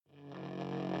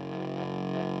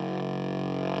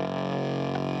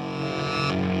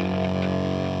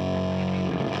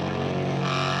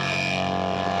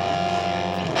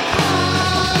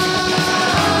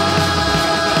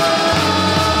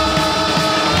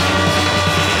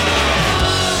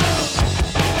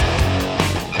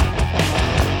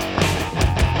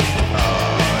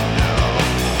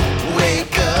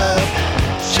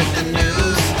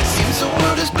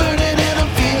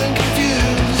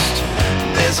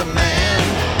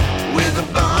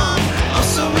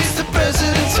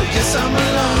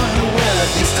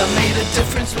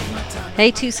Hey,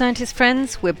 Two Scientist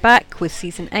friends, we're back with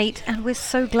Season 8 and we're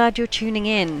so glad you're tuning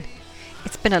in.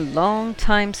 It's been a long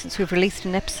time since we've released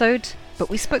an episode, but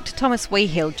we spoke to Thomas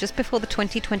Wayhill just before the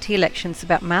 2020 elections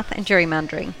about math and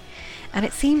gerrymandering, and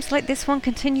it seems like this one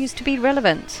continues to be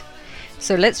relevant.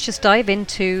 So let's just dive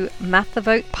into Math the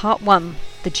Vote Part 1,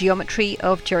 the geometry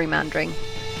of gerrymandering.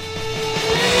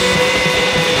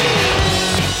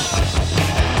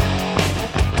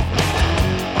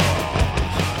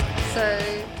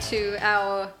 To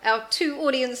our two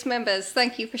audience members,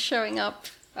 thank you for showing up.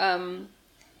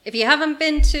 If you haven't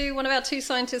been to one of our Two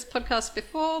Scientists podcasts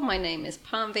before, my name is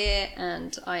Parmveer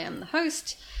and I am the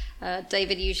host.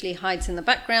 David usually hides in the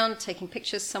background taking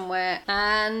pictures somewhere.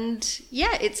 And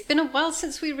yeah, it's been a while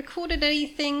since we recorded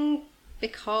anything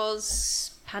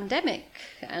because pandemic,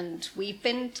 and we've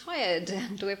been tired,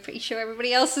 and we're pretty sure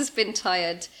everybody else has been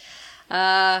tired.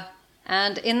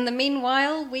 And in the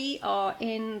meanwhile, we are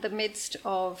in the midst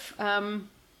of,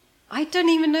 I don't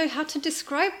even know how to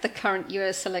describe the current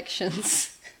US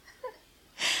elections,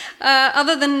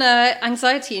 other than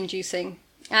anxiety-inducing.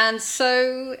 And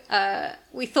so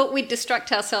we thought we'd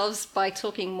distract ourselves by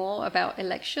talking more about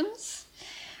elections.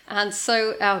 And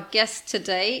so our guest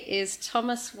today is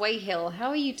Thomas Wayhill. How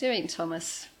are you doing,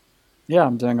 Thomas? Yeah,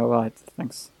 I'm doing all right.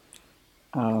 Thanks.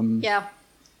 Yeah.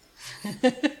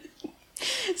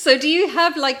 So do you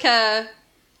have like a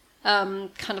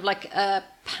kind of like a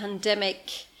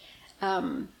pandemic,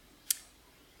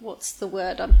 what's the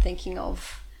word I'm thinking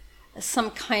of? Some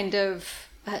kind of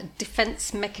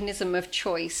defense mechanism of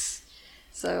choice.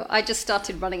 So I just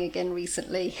started running again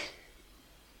recently.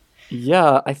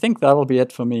 Yeah, I think that'll be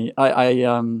it for me.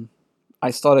 I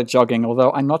started jogging,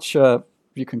 although I'm not sure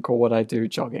you can call what I do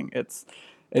jogging. It's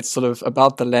sort of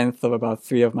about the length of about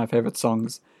 3 of my favorite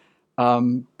songs.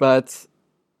 But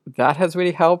that has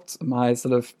really helped. My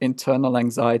sort of internal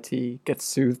anxiety gets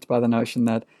soothed by the notion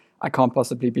that I can't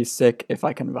possibly be sick if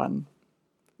I can run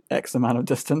X amount of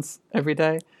distance every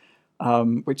day,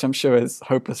 which I'm sure is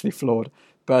hopelessly flawed.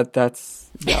 But that's,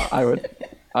 yeah,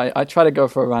 I try to go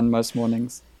for a run most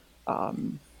mornings.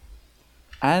 And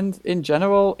in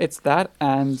general, it's that,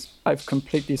 and I've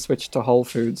completely switched to Whole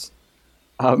Foods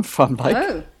from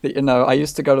like, I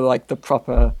used to go to like the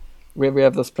proper, we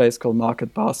have this place called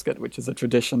Market Basket, which is a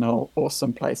traditional,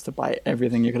 awesome place to buy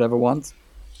everything you could ever want.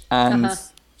 And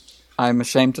I'm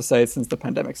ashamed to say, since the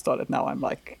pandemic started, now I'm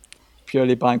like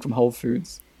purely buying from Whole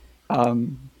Foods.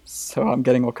 So I'm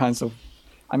getting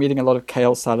I'm eating a lot of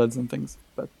kale salads and things,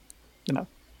 but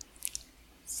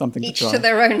something each to try. To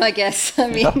their own, I guess. I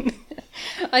mean,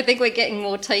 I think we're getting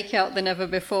more takeout than ever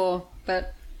before,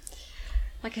 but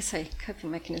like I say,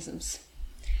 coping mechanisms.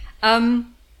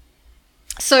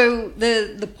 So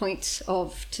the point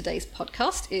of today's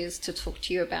podcast is to talk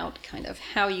to you about kind of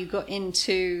how you got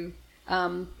into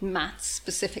maths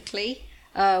specifically,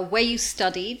 where you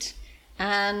studied,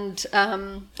 and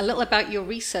a little about your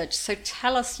research. So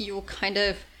tell us your kind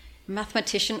of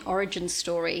mathematician origin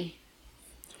story.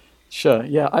 Sure,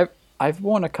 yeah. I've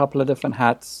worn a couple of different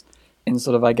hats in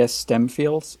sort of, I guess, STEM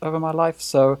fields over my life.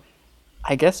 So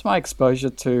I guess my exposure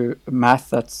to math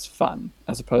that's fun,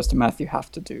 as opposed to math you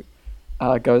have to do,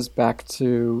 goes back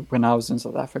to when I was in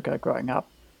South Africa growing up.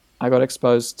 I got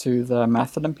exposed to the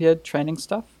Math Olympiad training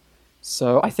stuff.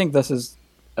 So I think this is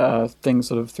a thing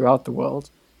sort of throughout the world,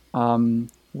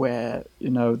 where,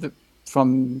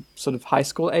 from sort of high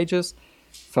school ages,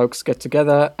 folks get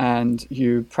together and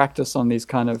you practice on these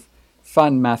kind of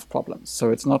fun math problems. So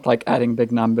it's not like adding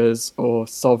big numbers or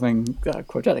solving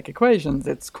quadratic equations.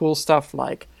 It's cool stuff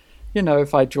like,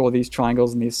 if I draw these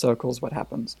triangles and these circles, what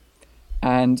happens?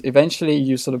 And eventually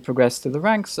you sort of progress through the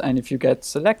ranks, and if you get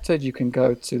selected, you can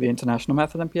go to the International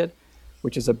Math Olympiad,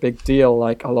 which is a big deal.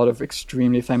 Like, a lot of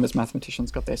extremely famous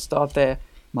mathematicians got their start there.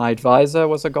 My advisor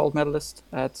was a gold medalist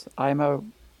at IMO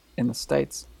in the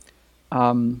States.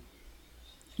 So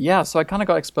I kind of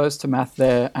got exposed to math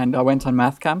there, and I went on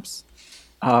math camps,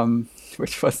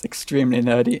 which was extremely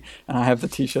nerdy, and I have the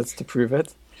t-shirts to prove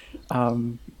it.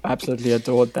 Absolutely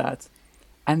adored that.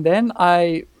 And then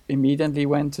I immediately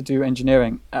went to do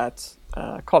engineering at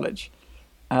college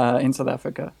in South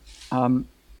Africa.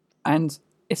 And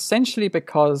essentially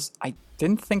because I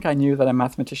didn't think I knew that a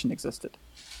mathematician existed.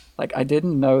 Like, I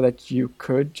didn't know that you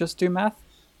could just do math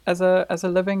as a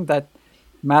living, that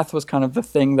math was kind of the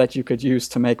thing that you could use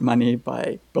to make money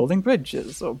by building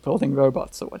bridges or building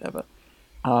robots or whatever.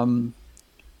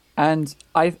 And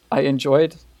I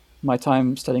enjoyed my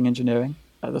time studying engineering.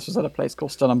 This was at a place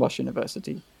called Stellenbosch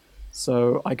University.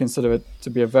 So I consider it to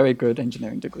be a very good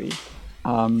engineering degree.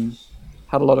 Had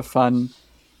a lot of fun.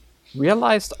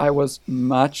 realized I was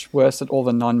much worse at all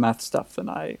the non-math stuff than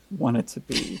I wanted to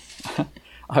be.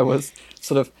 I was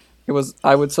sort of,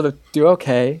 I would sort of do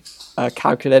okay,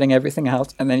 calculating everything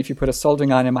out, and then if you put a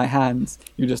soldering iron in my hands,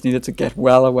 you just needed to get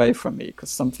well away from me because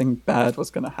something bad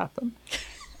was going to happen.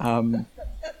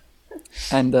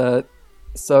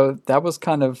 So that was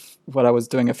kind of what I was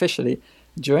doing officially.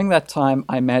 During that time,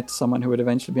 I met someone who would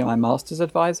eventually be my master's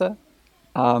advisor.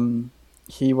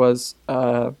 He was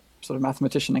a sort of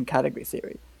mathematician in category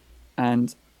theory.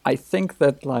 And I think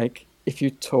that, like, if you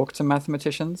talk to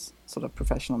mathematicians, sort of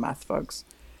professional math folks,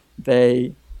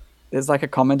 there's like a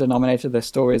common denominator of their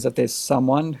story is that there's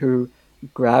someone who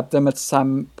grabbed them at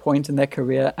some point in their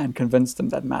career and convinced them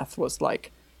that math was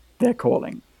like their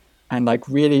calling, and like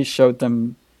really showed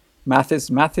them math is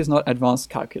not advanced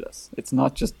calculus. It's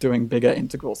not just doing bigger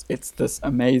integrals. It's this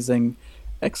amazing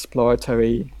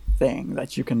exploratory thing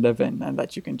that you can live in and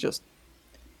that you can just,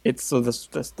 it's so this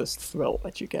thrill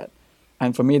that you get.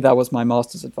 And for me, that was my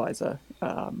master's advisor,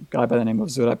 guy by the name of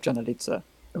Zurab Janalitsa,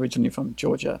 originally from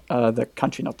Georgia, the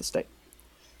country, not the state.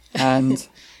 And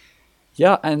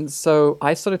yeah, and so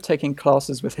I started taking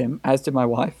classes with him, as did my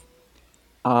wife.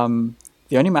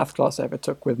 The only math class I ever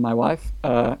took with my wife,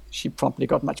 she promptly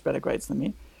got much better grades than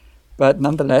me. But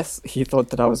nonetheless, he thought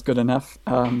that I was good enough.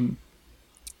 And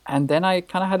then I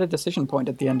kind of had a decision point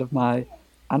at the end of my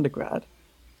undergrad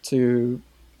to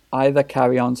either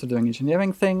carry on to doing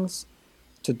engineering things,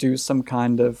 to do some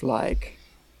kind of like,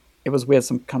 it was weird,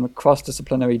 some kind of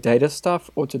cross-disciplinary data stuff,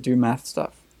 or to do math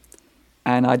stuff.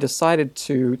 And I decided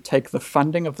to take the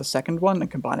funding of the second one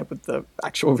and combine it with the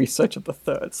actual research of the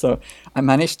third. So I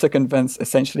managed to convince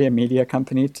essentially a media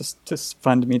company to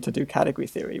fund me to do category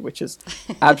theory, which is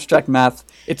abstract math.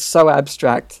 It's so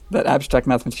abstract that abstract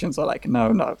mathematicians are like,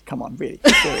 no, come on, really,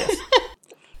 be serious.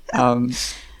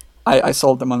 I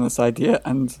sold them on this idea,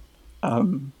 and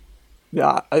I'm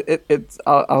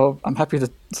happy to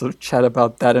sort of chat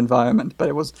about that environment, but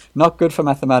it was not good for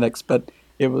mathematics, but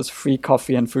it was free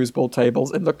coffee and foosball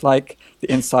tables. It looked like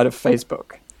the inside of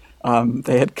Facebook.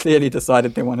 They had clearly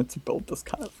decided they wanted to build this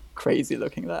kind of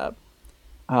crazy-looking lab.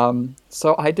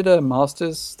 So I did a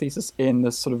master's thesis in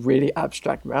this sort of really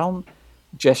abstract realm,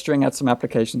 gesturing at some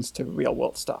applications to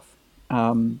real-world stuff.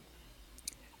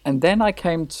 And then I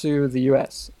came to the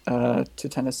US, to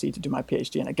Tennessee, to do my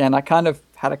PhD. And again, I kind of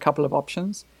had a couple of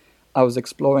options. I was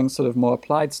exploring sort of more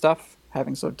applied stuff,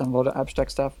 having sort of done a lot of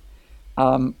abstract stuff.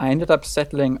 I ended up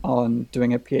settling on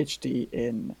doing a PhD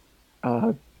in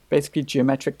basically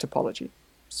geometric topology.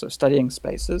 So studying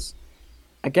spaces.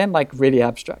 Again, like really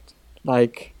abstract.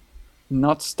 Like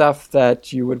not stuff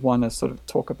that you would want to sort of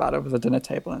talk about over the dinner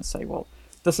table and say, well,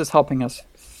 this is helping us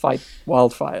fight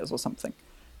wildfires or something.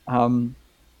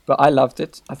 But I loved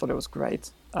it. I thought it was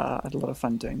great. I had a lot of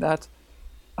fun doing that.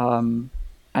 And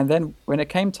then when it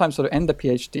came time to sort of end the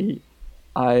PhD,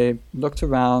 I looked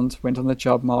around, went on the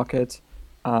job market.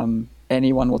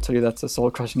 Anyone will tell you that's a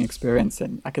soul-crushing experience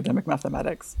in academic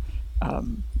mathematics.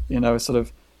 Sort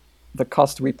of the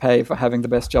cost we pay for having the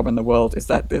best job in the world is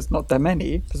that there's not that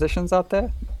many positions out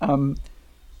there.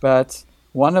 But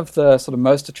one of the sort of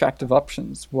most attractive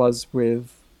options was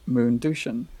with Moon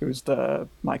Dushan, who's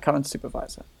my current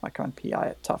supervisor, my current PI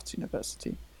at Tufts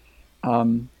University.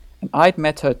 And I'd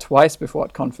met her twice before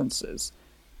at conferences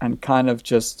and kind of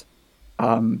just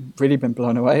really been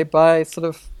blown away by sort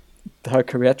of her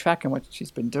career track and what she's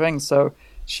been doing. So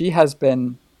she has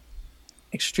been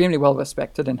extremely well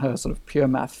respected in her sort of pure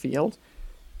math field,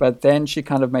 but then she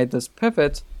kind of made this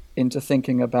pivot into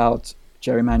thinking about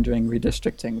gerrymandering,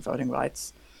 redistricting, voting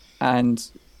rights,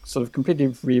 and sort of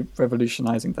completely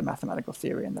revolutionizing the mathematical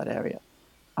theory in that area.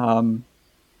 And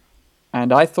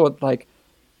I thought, like,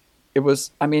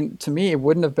 to me, it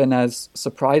wouldn't have been as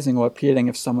surprising or appealing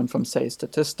if someone from, say,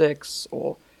 statistics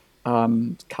or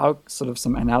sort of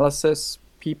some analysis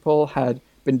people had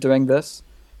been doing this,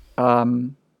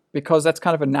 because that's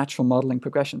kind of a natural modeling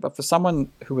progression. But for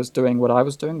someone who was doing what I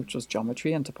was doing, which was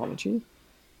geometry and topology,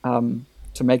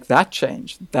 to make that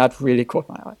change, that really caught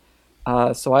my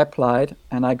eye. So I applied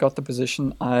and I got the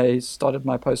position. I started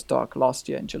my postdoc last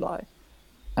year in July.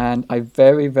 And I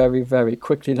very, very, very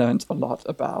quickly learned a lot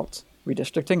about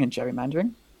redistricting and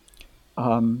gerrymandering,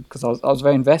 because I was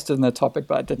very invested in the topic,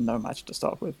 but I didn't know much to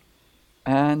start with.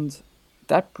 And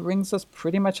that brings us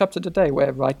pretty much up to today,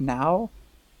 where right now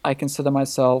I consider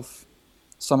myself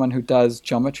someone who does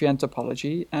geometry and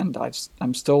topology, and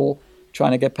I'm still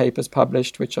trying to get papers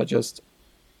published, which are just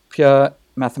pure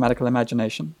mathematical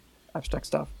imagination, abstract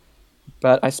stuff.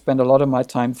 But I spend a lot of my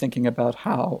time thinking about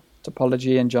how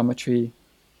topology and geometry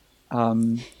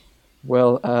can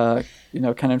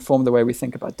inform the way we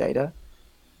think about data.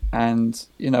 And,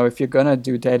 if you're going to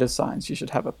do data science, you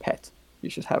should have a pet. You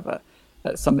should have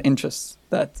some interest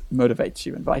that motivates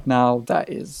you. And right now, that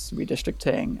is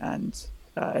redistricting and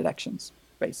elections,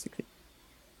 basically.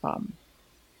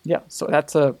 So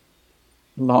that's a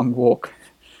long walk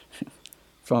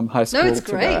from high school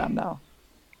to where I am now.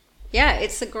 Yeah,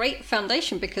 it's a great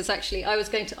foundation, because actually I was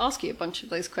going to ask you a bunch of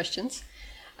those questions.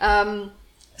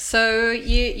 So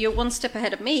you're one step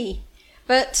ahead of me.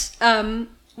 But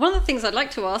one of the things I'd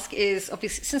like to ask is,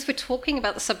 obviously, since we're talking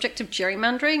about the subject of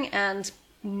gerrymandering, and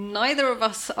neither of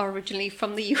us are originally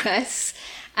from the US,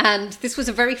 and this was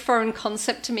a very foreign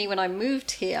concept to me when I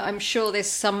moved here. I'm sure there's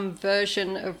some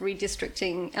version of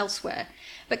redistricting elsewhere.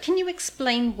 But can you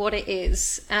explain what it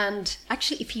is, and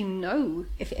actually if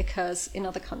if it occurs in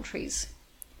other countries?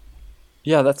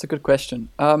 Yeah, that's a good question.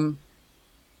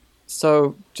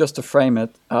 So just to frame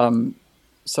it,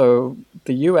 so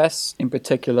the US in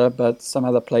particular, but some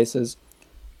other places,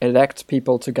 elect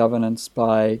people to governance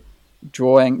by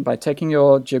taking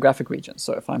your geographic region.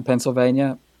 So if I'm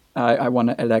Pennsylvania, I want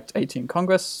to elect 18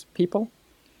 Congress people,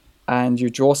 and you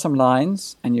draw some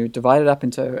lines and you divide it up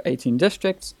into 18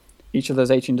 districts. Each of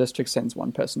those 18 districts sends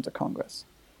one person to Congress.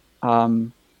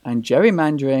 And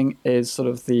gerrymandering is sort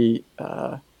of the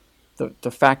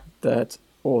fact that,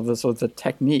 or the sort of the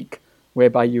technique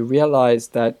whereby you realize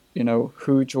that,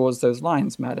 who draws those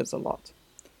lines matters a lot.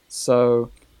 So,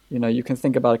 you can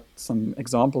think about some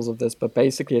examples of this, but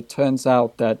basically it turns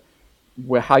out that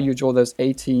how you draw those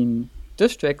 18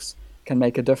 districts can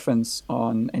make a difference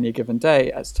on any given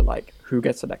day as to like who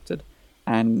gets elected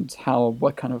and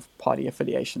what kind of party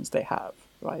affiliations they have,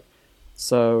 right?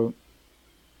 So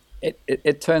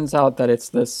it turns out that it's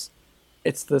this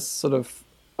sort of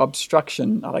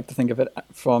obstruction, I like to think of it,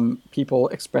 from people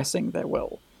expressing their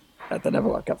will at the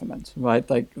level of government, right?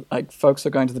 Like folks are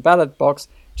going to the ballot box,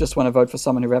 just want to vote for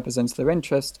someone who represents their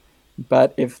interest,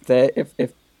 but if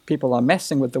people are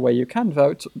messing with the way you can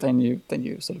vote, then you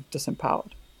sort of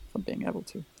disempowered from being able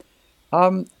to.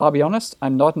 I'll be honest,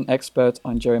 I'm not an expert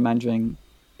on gerrymandering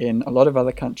in a lot of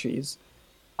other countries.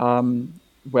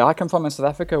 Where I come from in South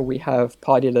Africa, we have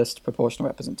party list proportional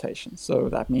representation. So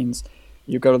that means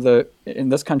you go in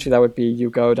this country, that would be you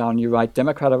go down, you write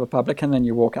Democrat or Republican, and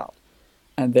you walk out.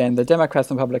 And then the Democrats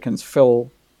and Republicans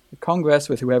fill the Congress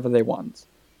with whoever they want.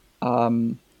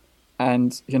 And,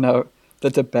 the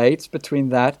debate between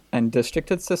that and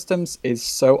districted systems is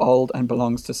so old and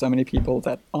belongs to so many people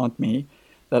that aren't me,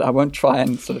 that I won't try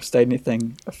and sort of state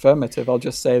anything affirmative. I'll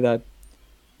just say that,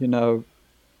 the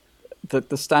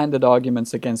standard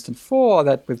arguments against and for are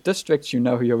that with districts, you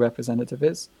know who your representative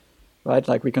is, right?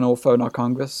 Like we can all phone our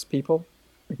Congress people.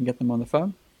 We can get them on the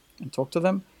phone and talk to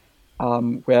them.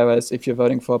 Whereas if you're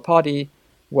voting for a party,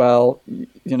 well,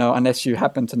 unless you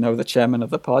happen to know the chairman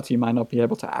of the party, you might not be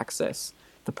able to access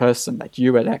the person that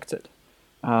you elected.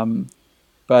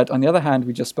 But on the other hand,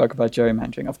 we just spoke about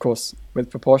gerrymandering. Of course,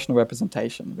 with proportional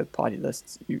representation, with party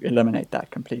lists, you eliminate that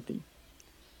completely.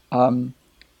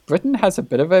 Britain has a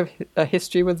bit of a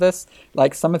history with this.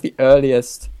 Like some of the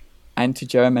earliest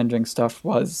anti-gerrymandering stuff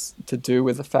was to do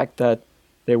with the fact that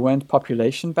there weren't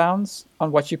population bounds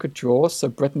on what you could draw. So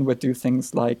Britain would do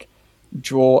things like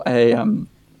draw a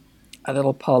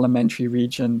little parliamentary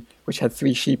region which had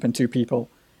 3 sheep and 2 people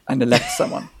and elect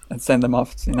someone and send them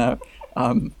off,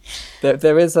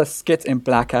 There is a skit in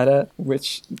Blackadder,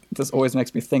 which this always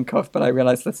makes me think of, but I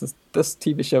realize this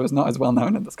TV show is not as well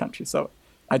known in this country, so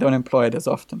I don't employ it as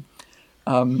often.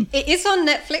 It is on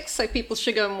Netflix, so people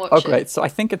should go and watch it. Oh, great. So I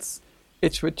think it's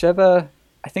whichever,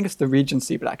 I think it's the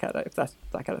Regency Blackadder, if that's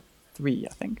Blackadder 3,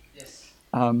 I think. Yes.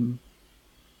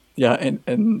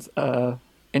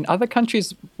 In other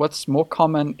countries, what's more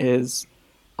common is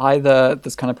either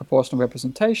this kind of proportional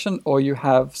representation, or you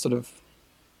have sort of,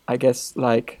 I guess,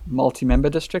 like multi-member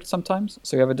districts sometimes.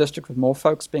 So you have a district with more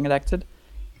folks being elected,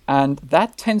 and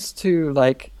that tends to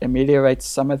like ameliorate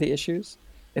some of the issues.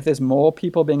 If there's more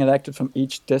people being elected from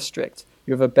each district,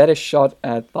 you have a better shot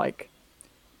at like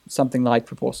something like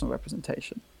proportional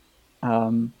representation.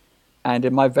 And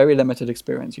in my very limited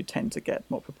experience, you tend to get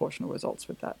more proportional results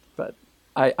with that. But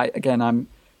I'm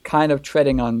kind of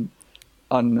treading on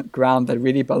ground that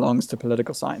really belongs to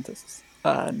political scientists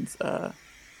and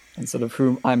sort of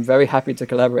whom I'm very happy to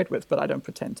collaborate with, but I don't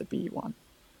pretend to be one.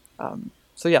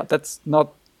 So yeah, that's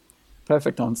not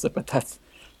perfect answer, but that's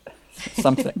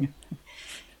something.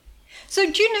 So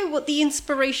do you know what the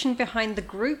inspiration behind the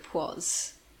group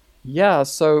was? Yeah,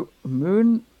 so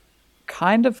Moon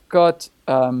kind of got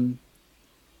willingly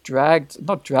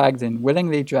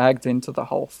dragged into the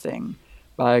whole thing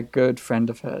by a good friend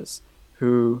of hers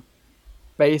who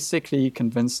basically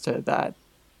convinced her that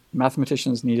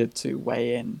mathematicians needed to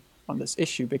weigh in on this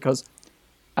issue, because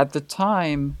at the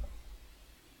time,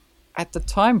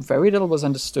 very little was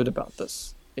understood about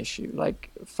this issue. Like,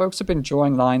 folks have been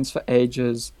drawing lines for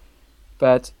ages,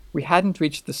 but we hadn't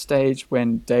reached the stage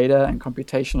when data and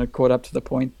computation had caught up to the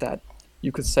point that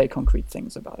you could say concrete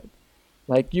things about it.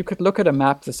 Like, you could look at a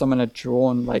map that someone had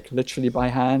drawn, like, literally by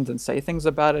hand and say things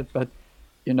about it, but,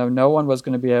 no one was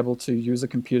going to be able to use a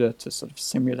computer to sort of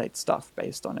simulate stuff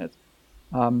based on it.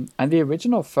 And the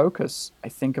original focus, I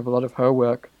think, of a lot of her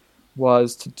work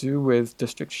was to do with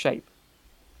district shape.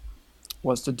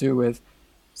 This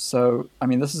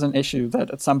is an issue that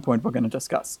at some point we're going to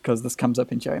discuss, because this comes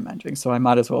up in gerrymandering, so I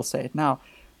might as well say it now.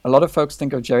 A lot of folks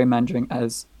think of gerrymandering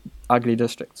as ugly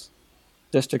districts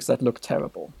that look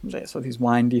terrible. So these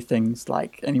windy things,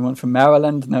 like anyone from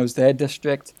Maryland knows their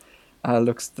district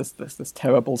looks this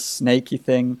terrible snaky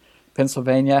thing.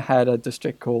 Pennsylvania had a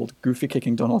district called Goofy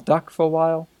Kicking Donald Duck for a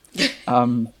while,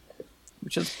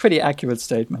 which is a pretty accurate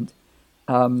statement.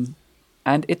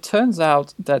 And it turns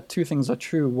out that two things are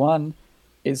true. One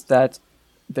is that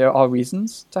there are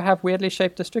reasons to have weirdly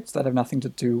shaped districts that have nothing to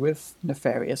do with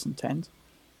nefarious intent.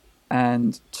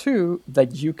 And two,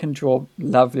 that you can draw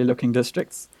lovely looking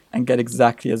districts and get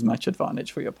exactly as much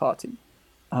advantage for your party.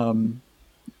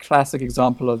 Classic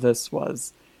example of this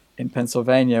was in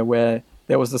Pennsylvania, where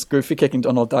there was this Goofy Kicking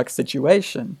Donald Duck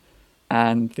situation,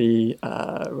 and the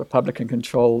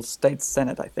Republican-controlled state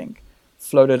Senate, I think,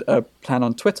 floated a plan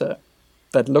on Twitter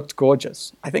that looked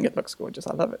gorgeous. I think it looks gorgeous.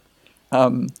 I love it.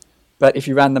 But if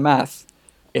you ran the math,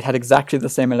 it had exactly the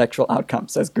same electoral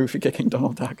outcomes as Goofy Kicking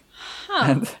Donald Duck.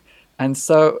 Huh. And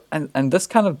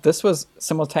this was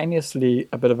simultaneously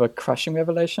a bit of a crushing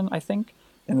revelation, I think,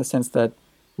 in the sense that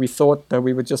we thought that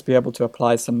we would just be able to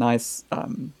apply some nice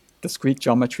discrete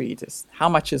geometry to how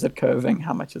much is it curving,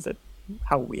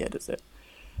 how weird is it?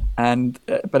 And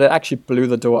but it actually blew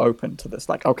the door open to this,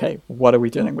 like, okay, what are we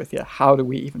dealing with here? How do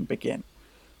we even begin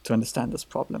to understand this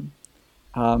problem?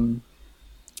 Moon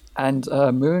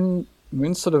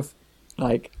sort of,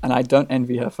 like, and I don't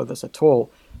envy her for this at all,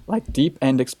 like, deep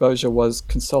end exposure was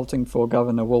consulting for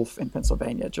Governor Wolf in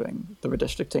Pennsylvania during the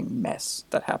redistricting mess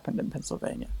that happened in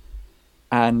Pennsylvania.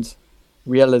 And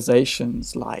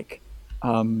realizations like,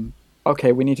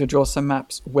 okay, we need to draw some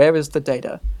maps. Where is the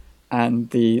data? And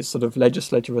the sort of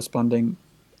legislature responding,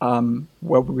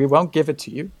 well, we won't give it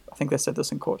to you. I think they said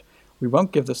this in court. We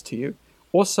won't give this to you.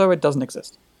 Also, it doesn't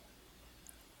exist.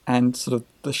 And sort of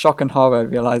the shock and horror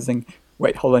realizing,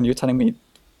 wait, hold on, you're telling me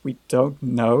we don't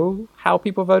know how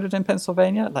people voted in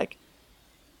Pennsylvania? Like,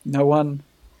 no one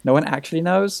actually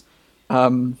knows?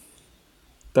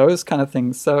 Those kind of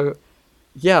things. So,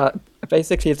 yeah,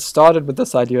 basically it started with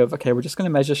this idea of, okay, we're just going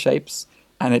to measure shapes,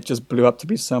 and it just blew up to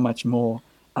be so much more.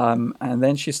 And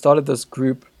then she started this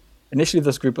group. Initially,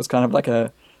 this group was kind of like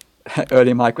a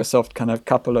early Microsoft kind of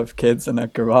couple of kids in a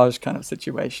garage kind of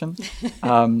situation,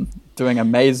 doing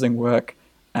amazing work.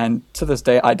 And to this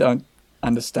day, I don't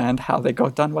understand how they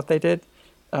got done what they did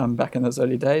back in those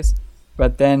early days.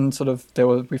 But then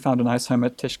we found a nice home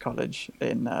at Tisch College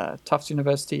in Tufts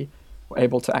University. We're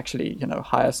able to actually,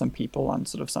 hire some people on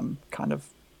sort of some kind of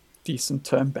decent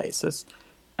term basis.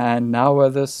 And now we're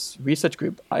this research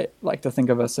group. I like to think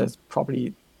of us as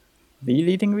probably the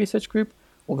leading research group,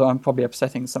 although I'm probably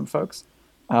upsetting some folks.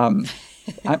 I'm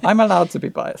allowed to be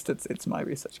biased. It's my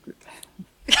research group.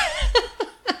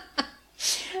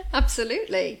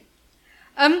 Absolutely.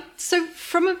 So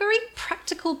from a very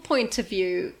practical point of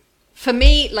view, for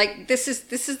me, like, this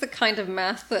is the kind of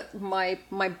math that my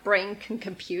brain can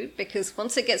compute, because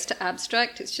once it gets to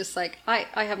abstract, it's just like,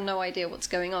 I have no idea what's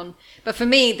going on. But for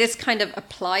me, this kind of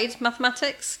applied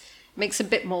mathematics makes a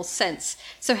bit more sense.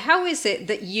 So how is it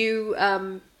that you,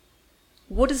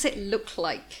 what does it look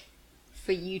like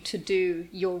for you to do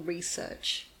your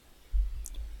research?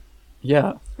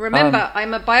 Yeah. Remember,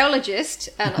 I'm a biologist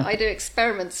and I do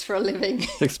experiments for a living.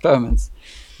 Experiments.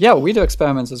 Yeah, we do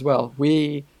experiments as well.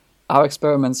 Our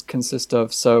experiments consist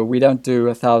of, so we don't do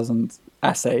 1,000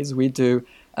 assays, we do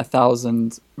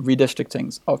 1,000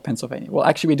 redistrictings of Pennsylvania. Well,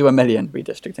 actually, we do 1 million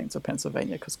redistrictings of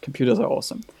Pennsylvania because computers are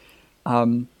awesome.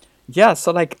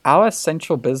 So like our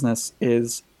central business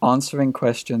is answering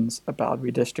questions about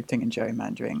redistricting and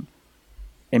gerrymandering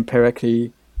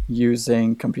empirically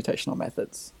using computational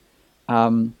methods.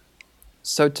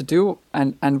 So to do,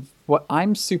 and what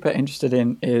I'm super interested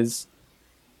in is,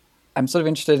 I'm sort of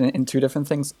interested in two different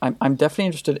things. I'm definitely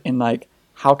interested in, like,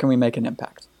 how can we make an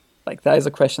impact? Like, that is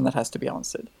a question that has to be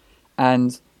answered.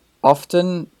 And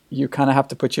often you kind of have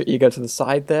to put your ego to the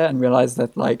side there and realize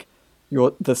that, like,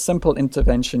 the simple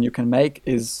intervention you can make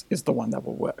is the one that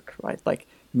will work, right? Like,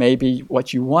 maybe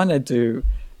what you want to do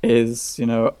is,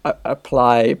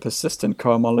 apply persistent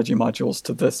cohomology modules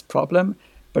to this problem.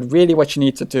 But really what you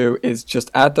need to do is just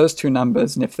add those two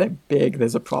numbers, and if they're big,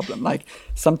 there's a problem. Like,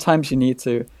 sometimes you need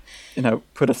to,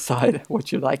 put aside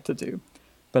what you like to do.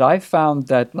 But I found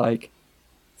that, like,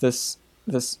 this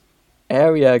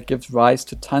area gives rise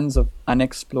to tons of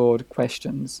unexplored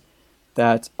questions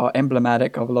that are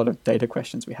emblematic of a lot of data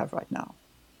questions we have right now.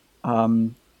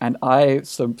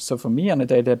 So for me, on a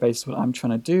day-to-day basis, what I'm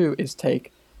trying to do is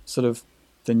take sort of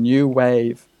the new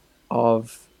wave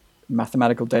of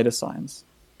mathematical data science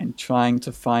and trying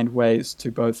to find ways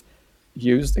to both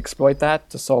exploit that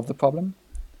to solve the problem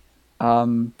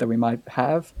that we might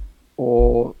have,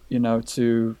 or,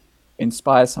 to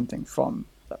inspire something from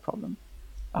that problem.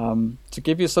 To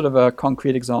give you sort of a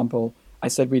concrete example, I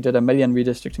said we did 1 million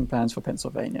redistricting plans for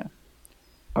Pennsylvania.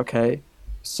 Okay,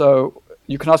 so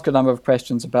you can ask a number of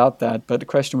questions about that, but the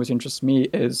question which interests me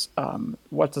is,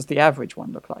 what does the average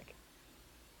one look like?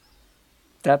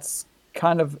 That's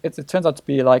kind of, it turns out to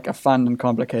be like a fun and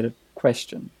complicated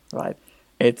question, right?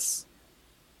 It's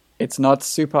not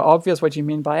super obvious what you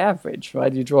mean by average,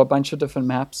 right? You draw a bunch of different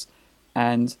maps,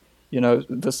 and,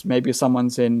 this maybe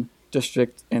someone's in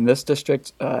this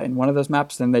district, in one of those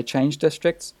maps, then they change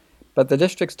districts, but the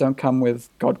districts don't come with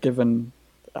God-given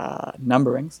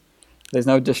numberings. There's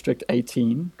no District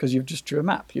 18 because you've just drew a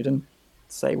map. You didn't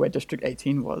say where District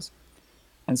 18 was.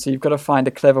 And so you've got to find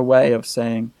a clever way of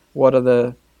saying,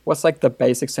 what's like the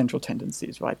basic central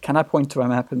tendencies, right? Can I point to a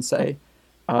map and say,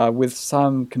 with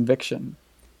some conviction,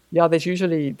 yeah, there's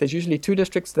usually 2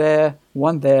 districts there,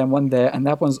 one there, and one there, and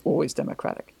that one's always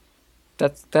Democratic.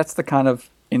 That's the kind of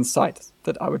insight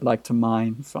that I would like to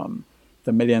mine from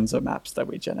the millions of maps that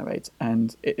we generate.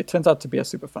 And it turns out to be a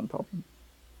super fun problem.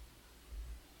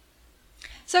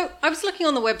 So I was looking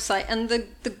on the website, and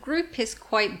the group is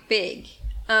quite big.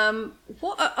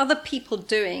 What are other people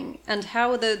doing, and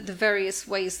how are the various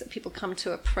ways that people come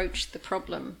to approach the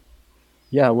problem?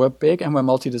 Yeah, we're big and we're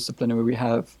multidisciplinary. We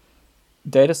have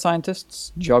data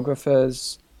scientists,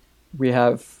 geographers. We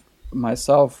have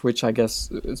myself, which I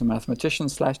guess is a mathematician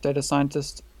 / data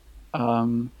scientist.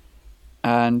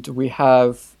 And we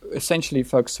have essentially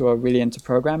folks who are really into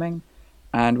programming,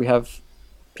 and we have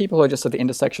people who are just at the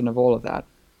intersection of all of that.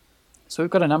 So we've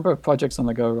got a number of projects on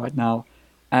the go right now.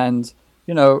 And,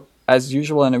 as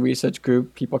usual in a research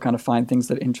group, people kind of find things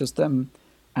that interest them,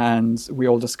 and we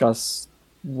all discuss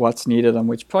what's needed on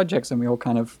which projects, and we all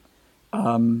kind of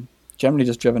generally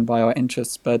just driven by our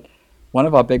interests. But one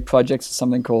of our big projects is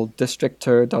something called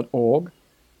districter.org,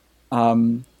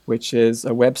 which is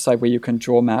a website where you can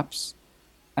draw maps.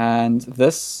 And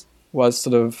this was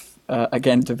sort of,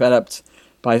 again, developed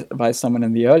by someone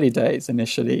in the early days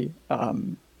initially.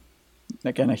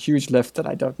 Again, a huge lift that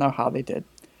I don't know how they did,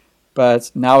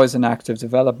 but now is in active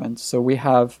development. So we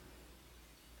have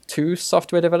 2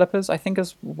 software developers, I think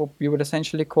is what we would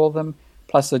essentially call them,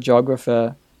 plus a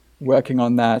geographer working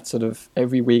on that sort of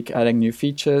every week, adding new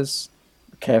features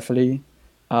carefully,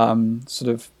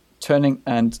 sort of turning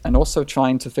and also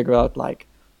trying to figure out, like,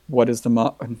 what is the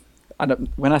market.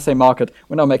 When I say market,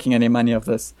 we're not making any money of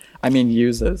this. I mean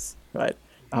users, right?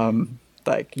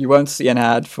 Like, you won't see an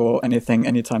ad for anything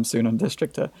anytime soon on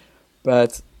Districter,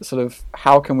 but sort of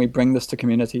how can we bring this to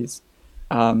communities?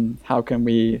 How can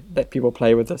we let people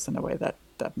play with this in a way that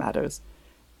matters?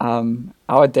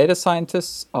 Our data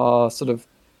scientists are sort of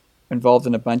involved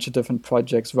in a bunch of different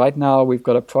projects. Right now, we've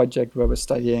got a project where we're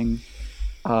studying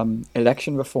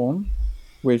election reform,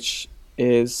 which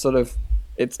is sort of,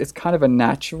 it's kind of a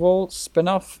natural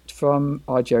spin-off from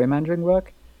our gerrymandering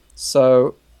work.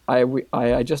 So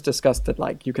I just discussed that,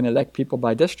 like, you can elect people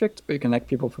by district, or you can elect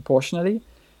people proportionally.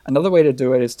 Another way to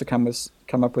do it is to come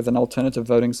up with an alternative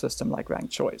voting system like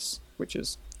ranked choice, which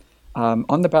is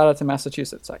on the ballot in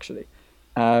Massachusetts, actually,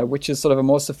 which is sort of a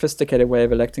more sophisticated way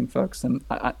of electing folks. And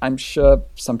I'm sure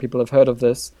some people have heard of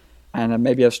this and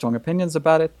maybe have strong opinions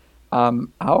about it.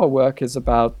 Our work is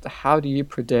about how do you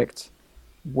predict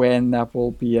when that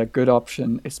will be a good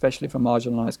option, especially for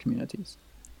marginalized communities.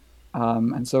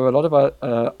 And so a lot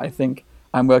of I think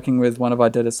I'm working with one of our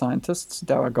data scientists,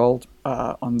 Dara Gold,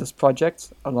 on this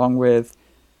project, along with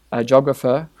a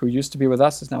geographer who used to be with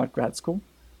us, is now at grad school,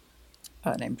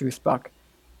 named Ruth Buck.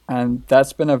 And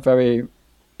that's been a very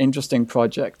interesting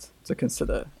project to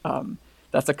consider.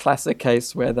 That's a classic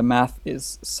case where the math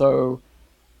is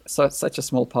such a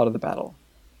small part of the battle.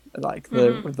 Like,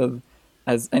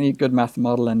 as any good math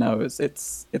modeler knows,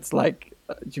 it's like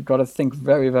you've got to think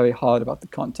very, very hard about the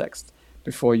context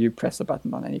before you press a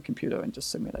button on any computer and just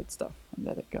simulate stuff and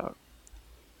let it go.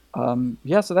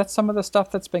 So that's some of the stuff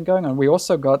that's been going on. We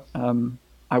also got,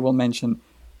 I will mention,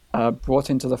 brought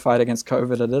into the fight against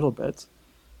COVID a little bit.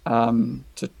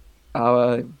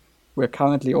 We're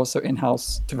currently also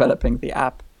in-house developing the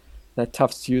app that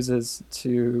Tufts uses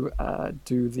to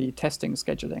do the testing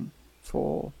scheduling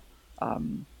for,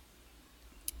 and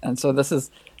so this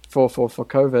is for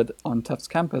COVID on Tufts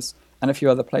campus and a few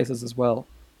other places as well.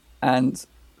 And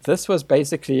this was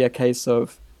basically a case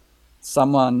of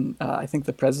someone, I think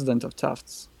the president of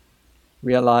Tufts,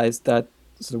 realized that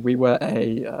we were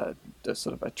a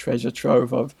sort of a treasure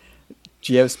trove of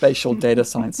geospatial data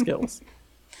science skills.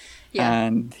 Yeah.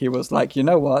 And he was like, you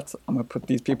know what, I'm going to put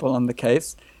these people on the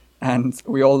case. And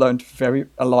we all learned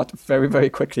a lot very, very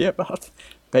quickly about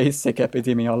basic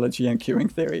epidemiology and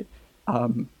queuing theory.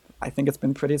 I think it's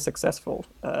been pretty successful,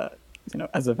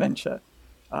 as a venture.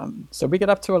 So we get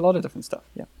up to a lot of different stuff,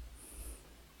 yeah.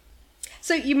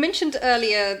 So you mentioned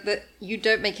earlier that you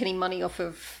don't make any money off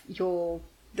of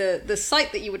the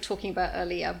site that you were talking about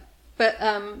earlier. But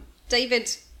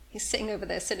David, he's sitting over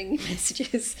there sending me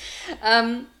messages.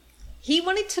 He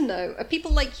wanted to know, are people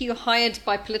like you hired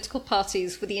by political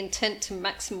parties with the intent to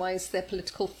maximize their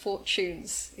political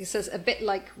fortunes? He says, a bit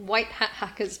like white hat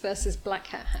hackers versus black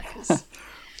hat hackers.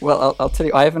 Well, I'll tell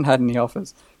you, I haven't had any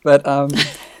offers. But,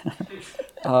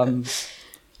 my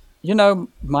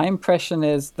impression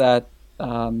is that,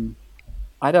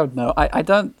 I don't know.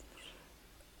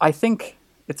 I think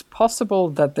it's possible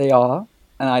that they are,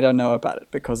 and I don't know about it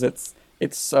because it's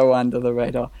so under the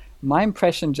radar. My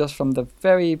impression just from the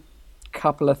very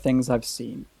couple of things I've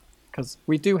seen, because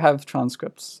we do have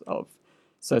transcripts of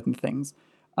certain things,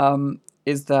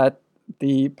 is that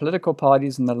the political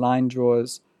parties and the line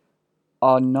drawers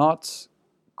are not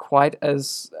quite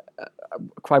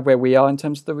where we are in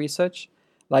terms of the research.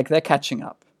 Like, they're catching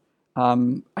up.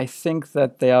 I think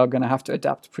that they are going to have to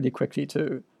adapt pretty quickly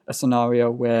to a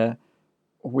scenario where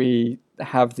we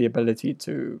have the ability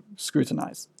to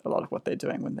scrutinize a lot of what they're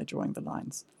doing when they're drawing the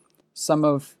lines. Some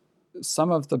of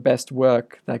the best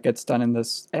work that gets done in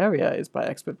this area is by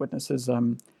expert witnesses.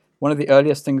 One of the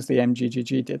earliest things the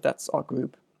MGGG did, that's our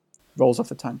group, rolls off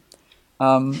the tongue,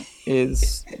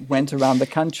 is went around the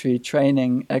country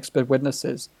training expert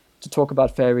witnesses to talk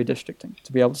about fair redistricting,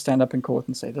 to be able to stand up in court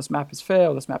and say, this map is fair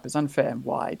or this map is unfair, and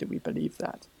why do we believe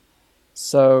that?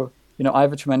 So, I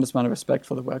have a tremendous amount of respect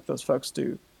for the work those folks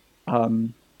do,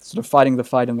 sort of fighting the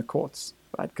fight in the courts,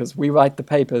 right? Because we write the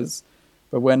papers,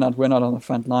 but we're not on the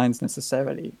front lines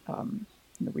necessarily.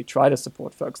 We try to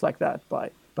support folks like that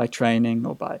by training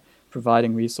or by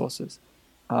providing resources.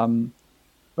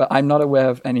 But I'm not aware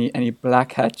of any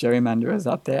black hat gerrymanderers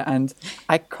out there, and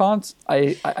I can't.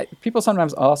 People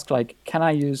sometimes ask, like,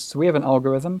 so we have an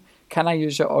algorithm. Can I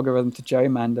use your algorithm to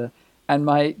gerrymander? And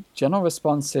my general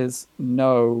response is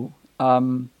no.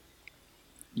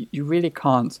 You really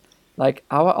can't. Like,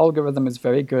 our algorithm is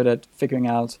very good at figuring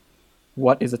out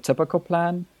what is a typical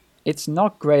plan. It's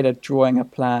not great at drawing a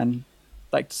plan,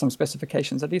 like some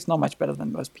specifications, at least not much better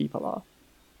than most people are.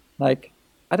 Like,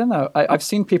 I don't know. I've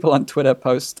seen people on Twitter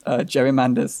post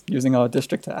gerrymanders using our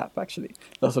Districtor app, actually.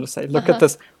 They'll sort of say, look at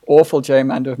this awful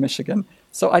gerrymander of Michigan.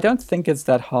 So I don't think it's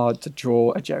that hard to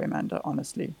draw a gerrymander,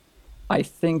 honestly. I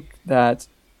think that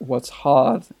what's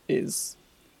hard is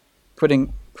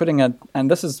putting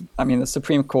and this is, the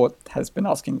Supreme Court has been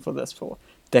asking for this for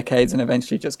decades and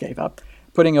eventually just gave up,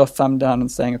 putting your thumb down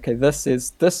and saying, okay, this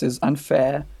is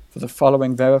unfair for the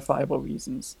following verifiable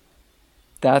reasons.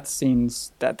 That's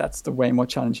the way more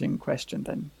challenging question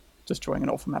than just drawing an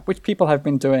awful map, which people have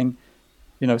been doing,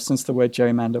 since the word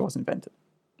gerrymander was invented.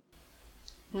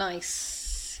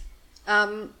 Nice.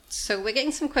 So we're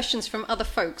getting some questions from other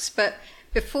folks, but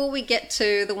before we get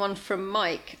to the one from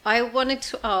Mike, I wanted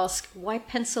to ask, why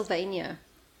Pennsylvania?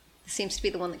 It seems to be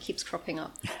the one that keeps cropping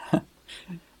up.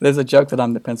 There's a joke that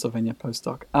I'm the Pennsylvania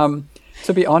postdoc.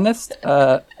 To be honest,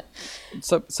 so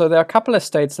there are a couple of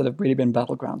states that have really been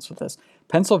battlegrounds for this.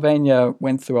 Pennsylvania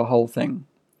went through a whole thing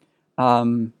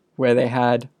where they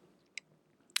had,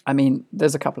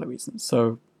 there's a couple of reasons.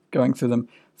 So going through them,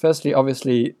 firstly,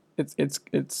 obviously,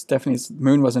 it's definitely,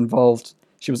 Moon was involved.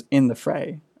 She was in the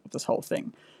fray of this whole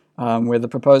thing, where the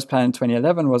proposed plan in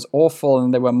 2011 was awful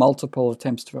and there were multiple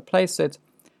attempts to replace it.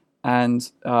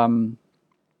 And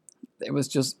it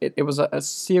was a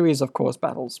series of course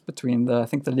battles between the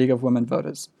League of Women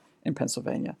Voters in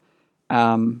Pennsylvania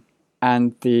and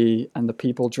the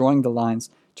people drawing the lines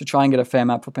to try and get a fair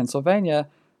map for Pennsylvania.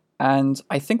 And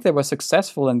I think they were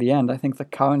successful in the end. I think the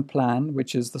current plan,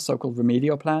 which is the so-called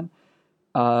remedial plan,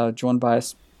 drawn by a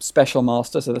special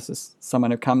master, so this is someone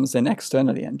who comes in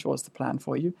externally and draws the plan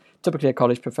for you, typically a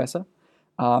college professor,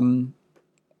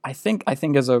 I think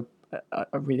is a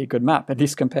really good map, at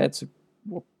least compared to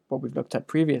what we've looked at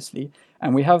previously,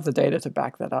 and we have the data to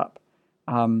back that up.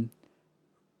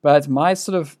 But my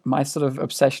sort of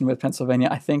obsession with Pennsylvania,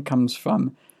 I think, comes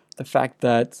from the fact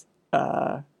that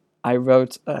I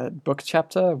wrote a book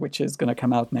chapter which is going to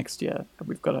come out next year.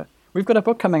 We've got a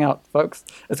book coming out, folks.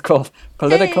 It's called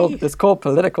Political. Hey! It's called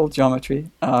Political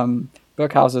Geometry.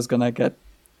 Birkhauser is going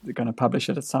to publish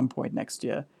it at some point next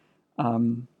year,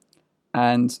 and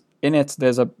in it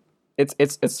it's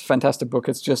a fantastic book.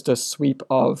 It's just a sweep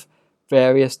of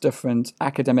various different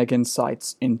academic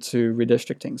insights into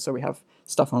redistricting. So we have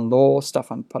stuff on law,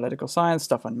 stuff on political science,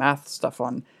 stuff on math, stuff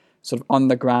on sort of on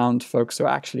the ground folks who are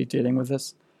actually dealing with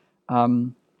this.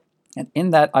 And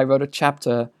in that, I wrote a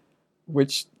chapter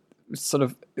which sort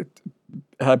of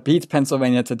beat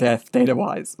Pennsylvania to death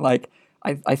data-wise. Like,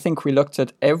 I think we looked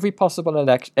at every possible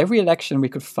every election we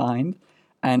could find,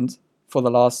 and for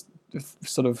the last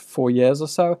sort of 4 years or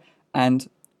so, and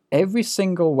every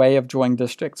single way of drawing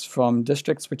districts, from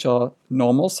districts which are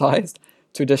normal sized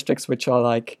to districts which are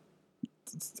like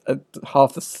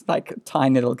half the like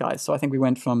tiny little guys. So I think we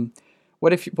went from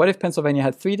what if Pennsylvania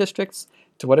had 3 districts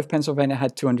to what if Pennsylvania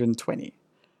had 220,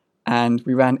 and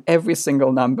we ran every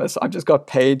single number. So I've just got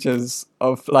pages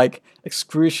of like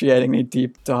excruciatingly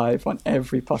deep dive on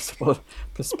every possible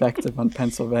perspective on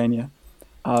Pennsylvania.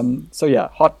 So yeah,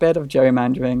 hotbed of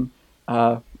gerrymandering,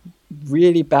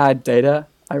 really bad data,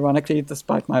 ironically,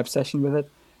 despite my obsession with it,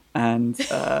 and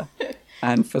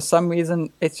for some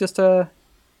reason it's just a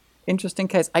interesting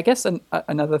case. I guess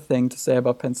another thing to say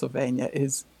about Pennsylvania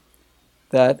is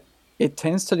that it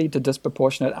tends to lead to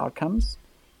disproportionate outcomes.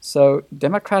 So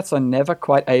Democrats are never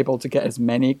quite able to get as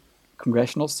many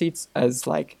congressional seats as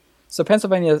so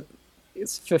Pennsylvania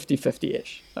is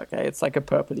 50-50-ish. Okay, it's like a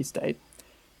purpley state.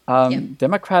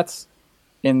 Democrats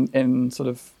in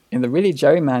the really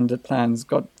gerrymandered plans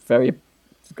got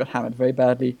hammered very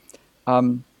badly.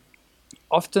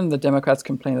 Often the Democrats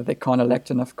complain that they can't elect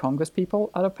enough Congress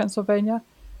people out of Pennsylvania.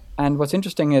 And what's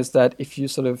interesting is that if you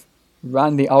sort of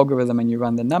run the algorithm and you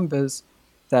run the numbers,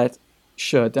 that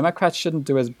sure, Democrats shouldn't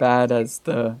do as bad as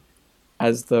the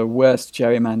worst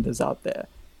gerrymanders out there.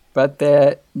 But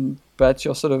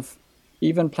your sort of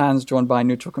even plans drawn by a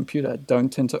neutral computer don't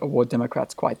tend to award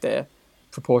Democrats quite their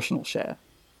proportional share.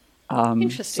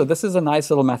 Interesting. So this is a nice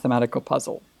little mathematical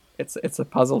puzzle. It's a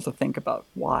puzzle to think about.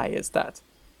 Why is that?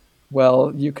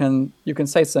 Well, you can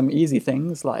say some easy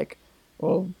things like,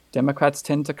 well, Democrats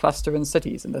tend to cluster in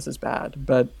cities, and this is bad.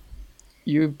 But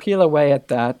you peel away at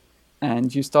that,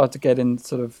 and you start to get in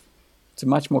sort of to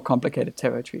much more complicated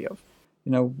territory of,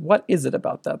 what is it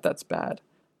about that that's bad?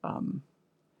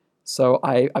 So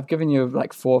I've given you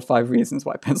like 4 or 5 reasons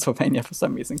why Pennsylvania, for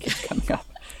some reason, keeps coming up.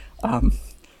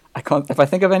 If I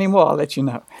think of any more, I'll let you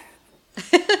know.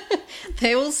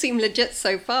 They all seem legit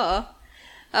so far.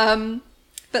 So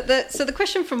the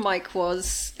question from Mike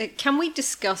was, can we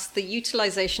discuss the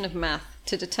utilization of math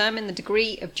to determine the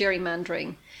degree of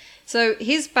gerrymandering? So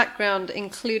his background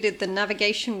included the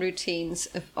navigation routines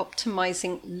of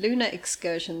optimizing lunar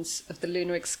excursions of the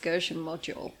Lunar Excursion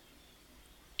Module.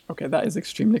 Okay, that is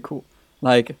extremely cool.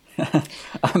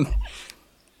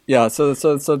 Yeah, so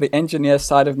the engineer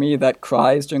side of me that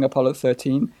cries during Apollo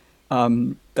 13,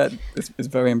 that is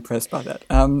very impressed by that.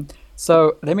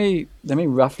 So let me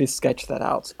roughly sketch that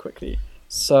out quickly.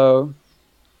 So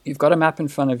you've got a map in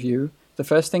front of you. The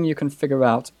first thing you can figure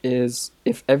out is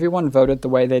if everyone voted the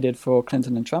way they did for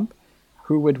Clinton and Trump,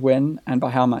 who would win and by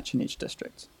how much in each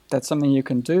district. That's something you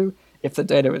can do if the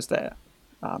data is there.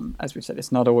 As we said,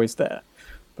 it's not always there.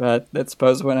 But let's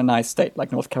suppose we're in a nice state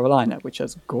like North Carolina, which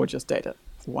has gorgeous data.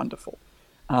 It's wonderful.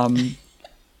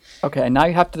 Okay, now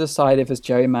you have to decide if it's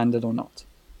gerrymandered or not.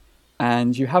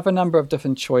 And you have a number of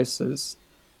different choices.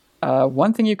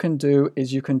 One thing you can do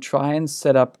is you can try and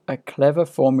set up a clever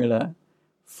formula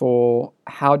for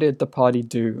how did the party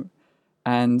do,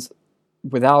 and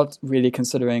without really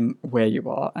considering where you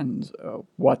are and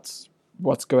what's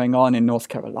going on in North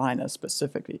Carolina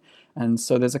specifically. And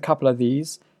so there's a couple of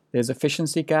these. There's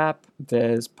efficiency gap,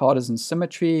 there's partisan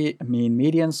symmetry, mean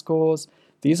median scores.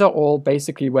 These are all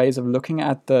basically ways of looking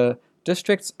at the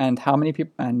districts and how many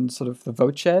people, and sort of the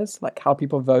vote shares, like how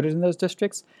people voted in those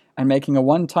districts, and making a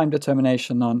one-time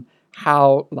determination on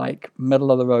how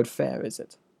middle of the road fair is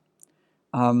it.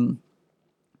 And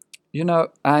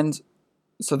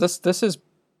so this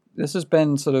has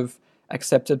been sort of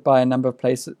accepted by a number of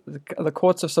places. The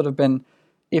courts have sort of been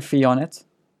iffy on it.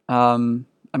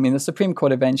 The Supreme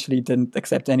Court eventually didn't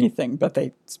accept anything, but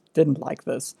they didn't like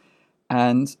this.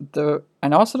 And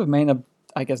our sort of main,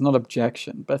 I guess not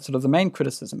objection, but sort of the main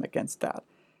criticism against that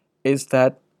is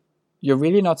that you're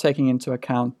really not taking into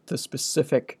account the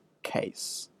specific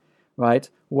case. right?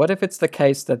 What if it's the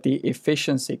case that the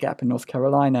efficiency gap in North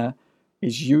Carolina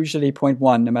is usually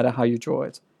 0.1, no matter how you draw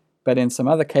it, but in some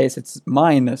other case it's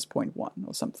minus 0.1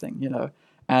 or something,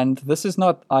 And this is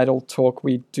not idle talk.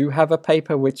 We do have a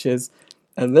paper which is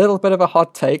a little bit of a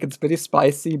hot take. It's pretty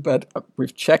spicy, but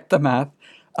we've checked the math.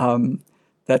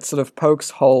 That sort of pokes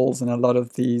holes in a lot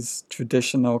of these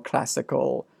traditional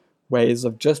classical ways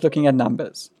of just looking at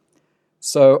numbers.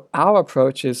 So our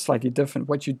approach is slightly different.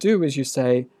 What you do is you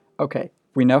say, okay,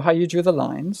 we know how you drew the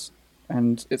lines,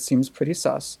 and it seems pretty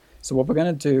sus. So what we're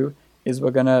going to do is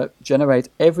we're going to generate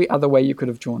every other way you could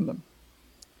have drawn them.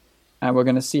 And we're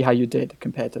going to see how you did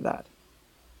compared to that.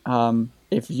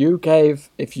 If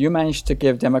you managed to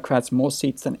give Democrats more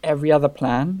seats than every other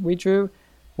plan we drew,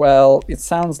 well, it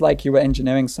sounds like you were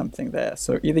engineering something there.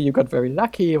 So either you got very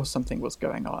lucky or something was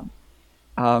going on.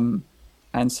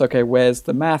 And so, okay, where's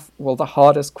the math? Well, the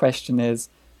hardest question is,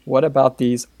 what about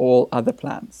these all other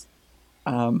plans?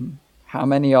 How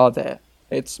many are there?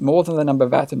 It's more than the number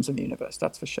of atoms in the universe,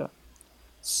 that's for sure.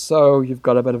 So you've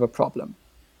got a bit of a problem.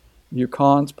 You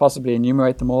can't possibly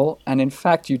enumerate them all, and in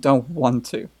fact, you don't want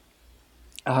to.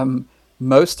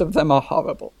 Most of them are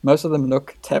horrible. Most of them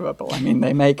look terrible. I mean,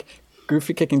 they make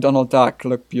goofy kicking Donald Duck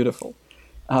look beautiful.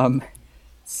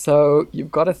 So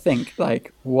you've got to think,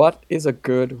 like, what is a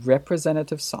good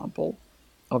representative sample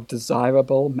of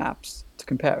desirable maps to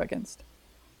compare against?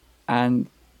 And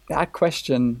that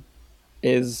question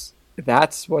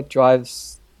that's what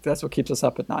keeps us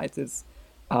up at night, is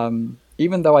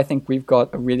even though I think we've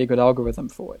got a really good algorithm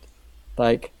for it,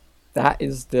 like, that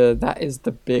is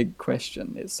the big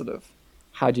question, is sort of,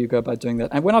 how do you go about doing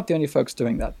that? And we're not the only folks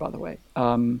doing that, by the way.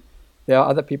 There are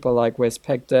other people like Wes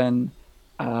Pegden,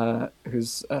 and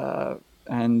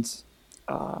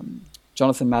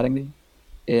Jonathan Mattingly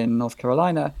in North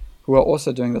Carolina, who are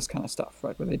also doing this kind of stuff,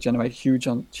 right? Where they generate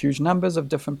huge numbers of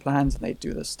different plans and they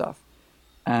do this stuff.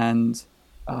 And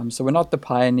so we're not the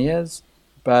pioneers,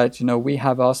 but we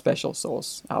have our special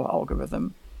sauce, our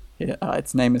algorithm.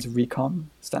 Its name is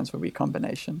Recon, stands for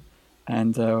recombination,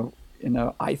 and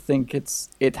I think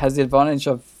it has the advantage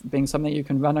of being something you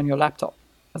can run on your laptop,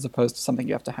 as opposed to something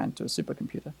you have to hand to a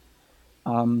supercomputer.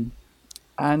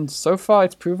 And so far,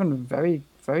 it's proven very,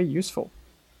 very useful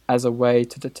as a way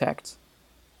to detect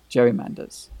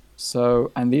gerrymanders.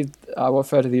 So, and I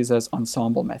refer to these as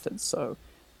ensemble methods. So,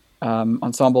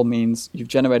 ensemble means you've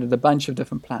generated a bunch of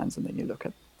different plans, and then you look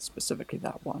at specifically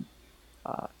that one.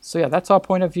 So yeah, that's our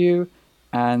point of view,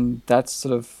 and that's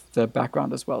sort of the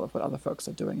background as well of what other folks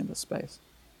are doing in this space.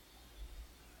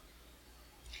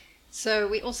 So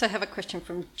we also have a question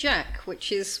from Jack,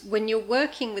 which is, when you're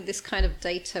working with this kind of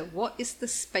data, what is the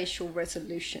spatial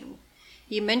resolution?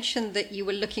 You mentioned that you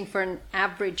were looking for an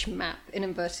average map, in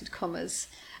inverted commas.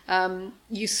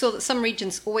 You saw that some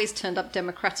regions always turned up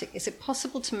Democratic. Is it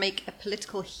possible to make a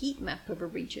political heat map of a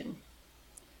region?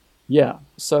 Yeah,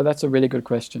 so that's a really good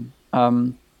question.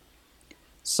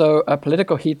 So a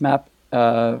political heat map,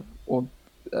 or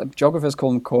geographers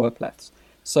call them choropleths.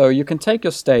 So you can take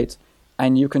your state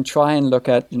and you can try and look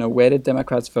at, where did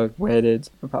Democrats vote, where did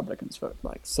Republicans vote?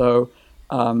 So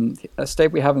a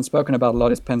state we haven't spoken about a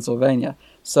lot is Pennsylvania.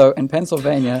 So in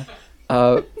Pennsylvania,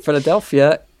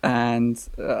 Philadelphia and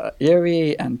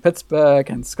Erie and Pittsburgh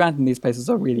and Scranton, these places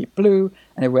are really blue,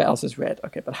 and everywhere else is red.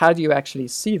 Okay, but how do you actually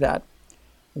see that?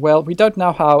 Well, we don't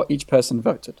know how each person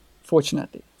voted,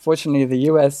 fortunately. Fortunately, the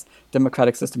US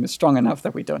democratic system is strong enough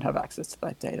that we don't have access to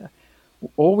that data.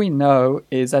 All we know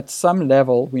is, at some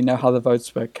level, we know how the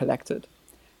votes were collected.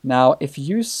 Now, if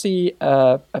you see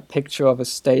a picture of a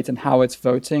state and how it's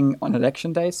voting on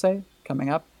election day, say, coming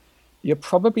up, you're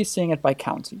probably seeing it by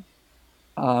county.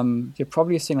 You're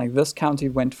probably seeing, like, this county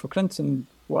went for Clinton,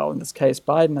 well, in this case,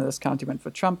 Biden, and this county went for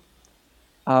Trump.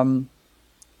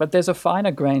 But there's a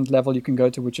finer grained level you can go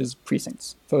to, which is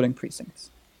precincts, voting precincts.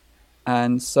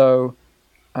 And so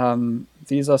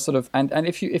these are sort of, and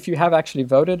if you have actually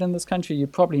voted in this country, you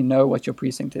probably know what your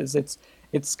precinct is.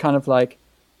 It's kind of like,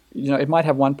 it might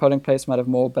have one polling place, might have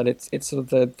more, but it's sort of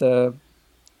the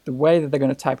way that they're going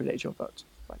to tabulate your vote,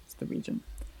 right? It's the region.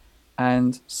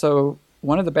 And so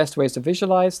one of the best ways to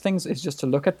visualize things is just to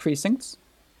look at precincts,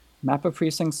 map of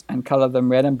precincts, and color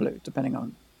them red and blue, depending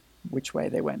on which way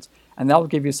they went. And that'll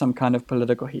give you some kind of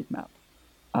political heat map.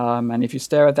 And if you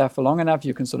stare at that for long enough,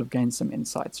 you can sort of gain some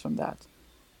insights from that.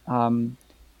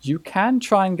 You can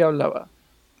try and go lower.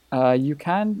 You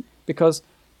can, because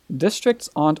districts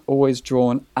aren't always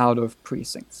drawn out of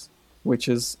precincts, which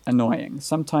is annoying.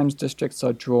 Sometimes districts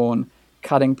are drawn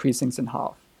cutting precincts in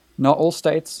half. Not all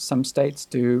states, some states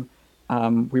do.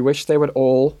 We wish they would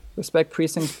all respect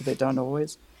precincts, but they don't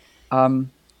always.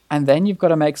 And then you've got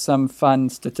to make some fun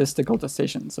statistical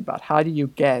decisions about how do you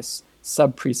guess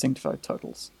sub-precinct vote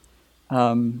totals.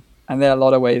 And there are a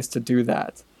lot of ways to do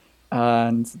that.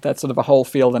 And that's sort of a whole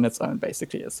field in its own,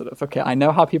 basically. It's sort of, okay, I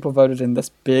know how people voted in this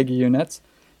big unit.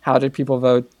 How did people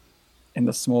vote in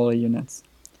the smaller units?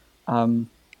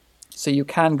 So you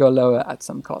can go lower at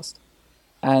some cost.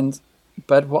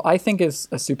 But what I think is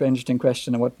a super interesting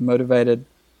question, and what motivated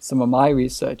some of my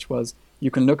research, was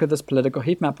you can look at this political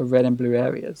heat map of red and blue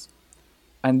areas,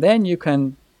 and then you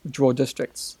can draw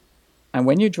districts. And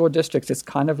when you draw districts, it's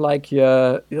kind of like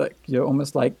you're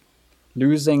almost like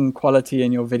losing quality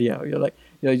in your video.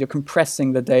 You're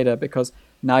compressing the data, because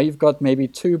now you've got maybe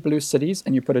 2 blue cities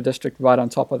and you put a district right on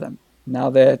top of them. Now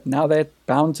they're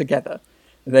bound together.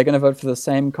 They're going to vote for the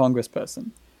same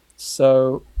congressperson.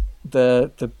 So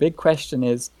the big question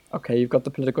is, okay, you've got the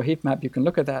political heat map, you can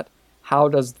look at that. How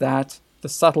does that, the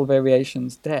subtle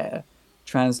variations there,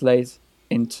 translate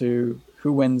into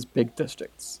who wins big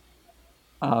districts?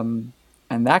 And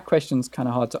that question's kind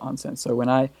of hard to answer. And so when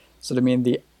I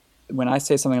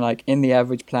say something like, in the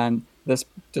average plan, this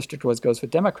district always goes for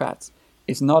Democrats,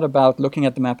 it's not about looking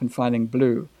at the map and finding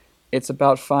blue. It's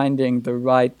about finding the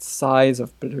right size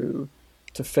of blue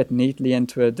to fit neatly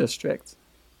into a district.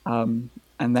 And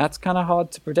that's kind of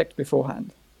hard to predict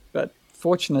beforehand. But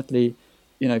fortunately,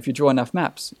 if you draw enough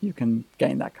maps, you can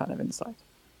gain that kind of insight.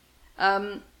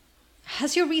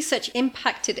 Has your research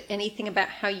impacted anything about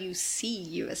how you see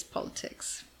US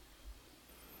politics?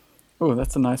 Oh,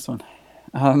 that's a nice one.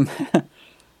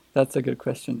 That's a good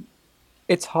question.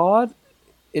 It's hard.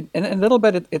 In a little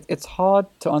bit, it's hard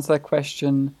to answer that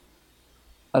question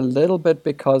a little bit,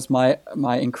 because my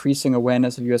increasing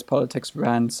awareness of US politics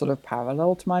ran sort of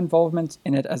parallel to my involvement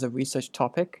in it as a research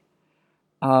topic.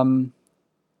 I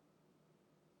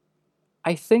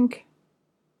think,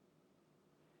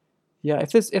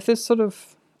 if there's sort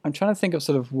of, I'm trying to think of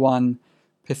sort of one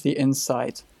pithy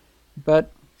insight,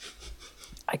 but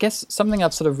I guess something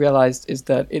I've sort of realized is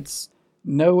that it's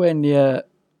nowhere near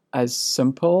as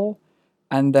simple,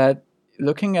 and that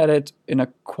looking at it in a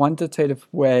quantitative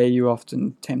way, you're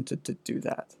often tempted to do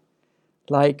that.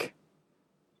 Like,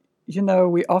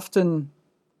 we often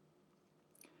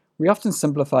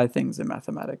simplify things in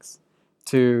mathematics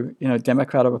to,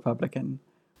 Democrat or Republican,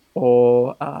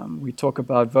 or we talk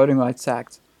about Voting Rights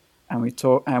Act, and we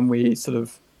sort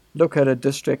of look at a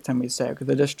district and we say, okay,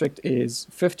 the district is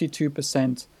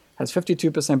 52%, has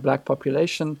 52% black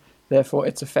population, therefore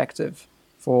it's effective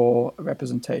for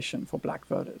representation for black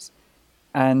voters.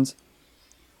 And,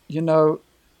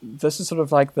 this is sort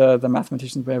of like the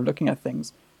mathematician's way of looking at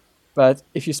things. But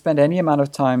if you spend any amount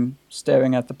of time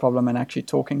staring at the problem and actually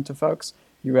talking to folks,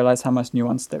 you realize how much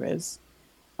nuance there is.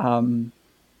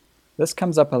 This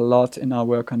comes up a lot in our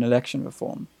work on election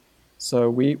reform. So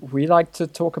we like to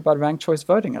talk about ranked choice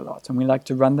voting a lot, and we like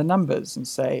to run the numbers and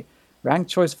say, ranked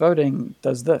choice voting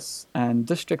does this, and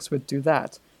districts would do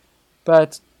that.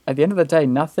 But at the end of the day,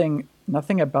 nothing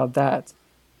about that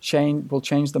will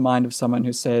change the mind of someone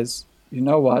who says, you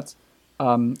know what,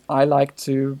 I like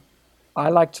to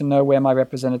know where my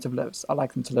representative lives. I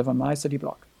like them to live on my city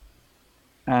block.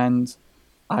 And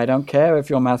I don't care if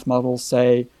your math models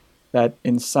say that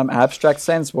in some abstract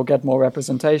sense we'll get more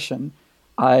representation.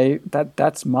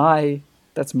 That's my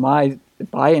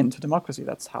buy-in to democracy.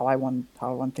 That's how I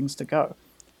want things to go.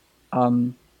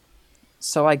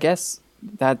 So I guess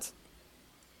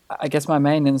my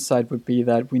main insight would be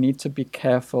that we need to be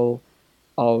careful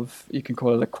of, you can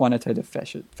call it a quantitative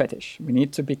fetish. We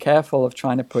need to be careful of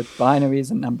trying to put binaries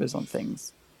and numbers on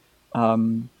things,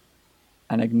 and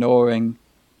ignoring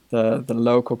the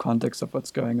local context of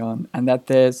what's going on, and that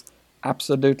there's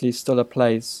absolutely still a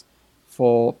place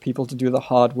for people to do the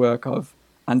hard work of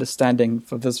understanding,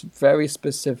 for this very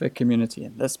specific community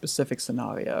in this specific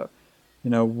scenario,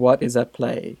 what is at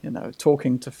play,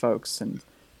 talking to folks and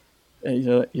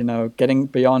getting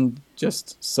beyond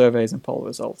just surveys and poll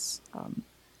results.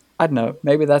 I don't know,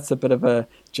 maybe that's a bit of a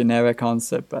generic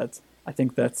answer, but I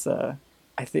think that's I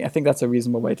think that's a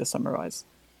reasonable way to summarize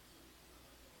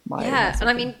my and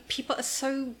I mean, people are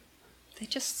they're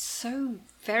just so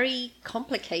very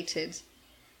complicated.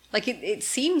 Like it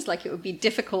seems like it would be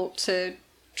difficult to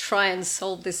try and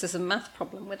solve this as a math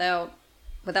problem without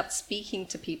speaking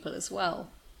to people as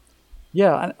well.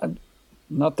 Yeah, and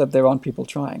not that there aren't people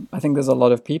trying. I think there's a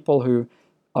lot of people who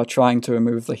are trying to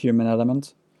remove the human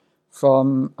element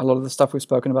from a lot of the stuff we've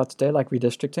spoken about today, like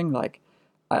redistricting. Like,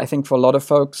 I think for a lot of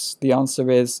folks, the answer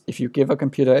is, if you give a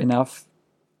computer enough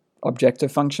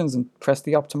objective functions and press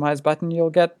the optimize button, you'll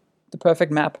get the perfect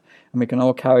map, and we can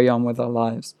all carry on with our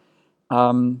lives.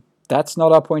 that's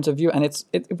not our point of view, and it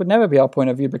would never be our point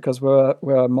of view because we're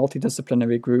a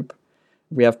multidisciplinary group.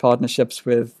 We have partnerships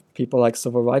with people like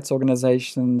civil rights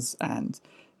organizations, and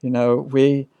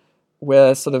we're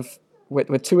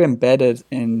too embedded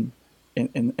in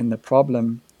the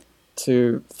problem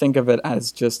to think of it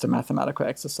as just a mathematical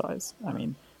exercise. I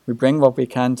mean, we bring what we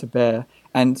can to bear,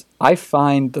 and I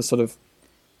find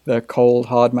the cold,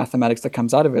 hard mathematics that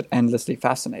comes out of it endlessly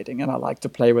fascinating, and I like to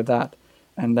play with that.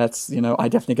 And that's, I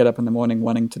definitely get up in the morning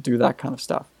wanting to do that kind of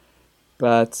stuff.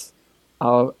 But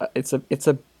it's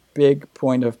a big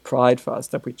point of pride for us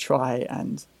that we try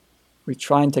and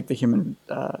take the human,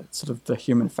 the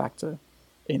human factor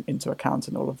into account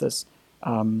in all of this.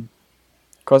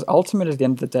 Because ultimately, at the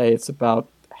end of the day, it's about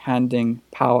handing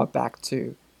power back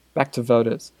to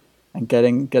voters and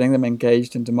getting them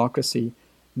engaged in democracy,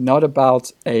 not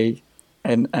about an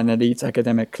elite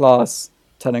academic class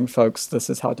telling folks this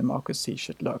is how democracy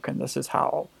should look and this is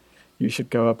how you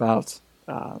should go about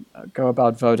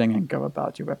voting and go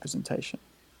about your representation.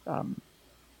 Yeah.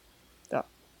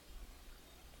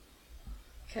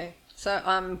 Okay, so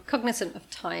I'm cognizant of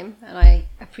time, and I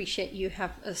appreciate you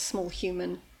have a small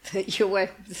human that your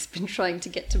wife has been trying to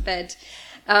get to bed.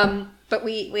 But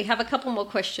we have a couple more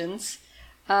questions.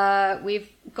 We've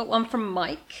got one from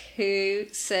Mike, who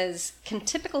says, can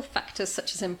typical factors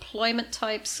such as employment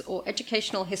types or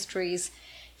educational histories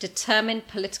determine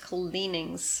political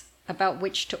leanings about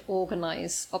which to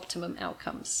organize optimum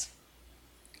outcomes?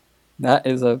 That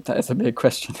is a big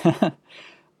question.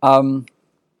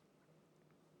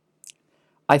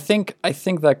 I think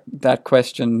that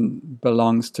question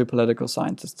belongs to political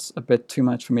scientists a bit too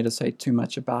much for me to say too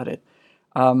much about it.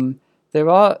 There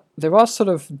are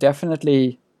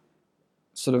definitely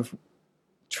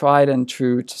tried and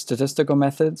true statistical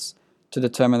methods to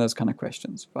determine those kind of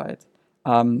questions, right?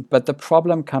 But the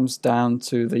problem comes down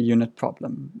to the unit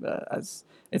problem, as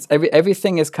it's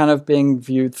everything is kind of being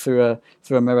viewed through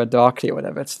a mirror darkly or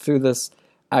whatever. It's through this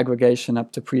aggregation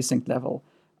up to precinct level.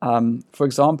 For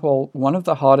example, one of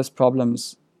the hardest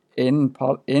problems in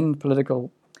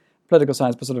political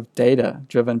science, but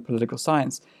data-driven political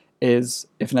science, is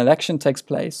if an election takes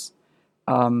place,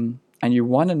 and you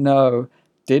want to know,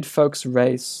 did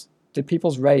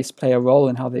people's race play a role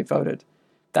in how they voted?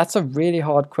 That's a really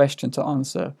hard question to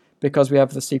answer because we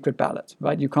have the secret ballot,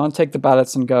 right? You can't take the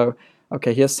ballots and go,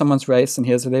 okay, here's someone's race and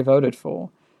here's who they voted for.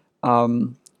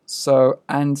 And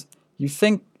you'd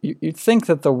think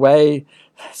that the way,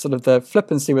 the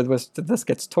flippancy with which this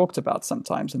gets talked about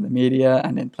sometimes in the media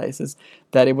and in places,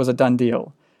 that it was a done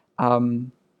deal.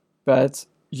 But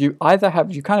you kind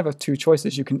of have two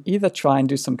choices. You can either try and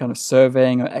do some kind of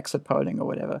surveying or exit polling or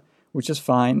whatever, which is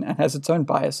fine and has its own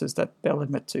biases that they'll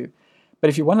admit to. But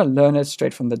if you want to learn it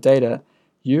straight from the data,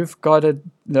 you've got to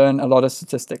learn a lot of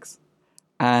statistics.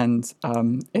 And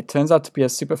it turns out to be a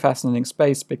super fascinating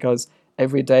space because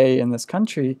every day in this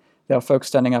country, there are folks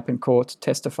standing up in court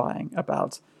testifying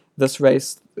about this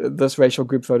racial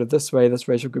group voted this way, this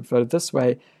racial group voted this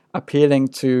way, appealing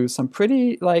to some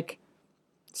pretty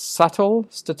subtle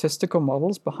statistical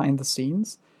models behind the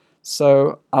scenes.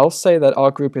 So I'll say that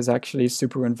our group is actually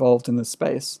super involved in this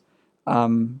space.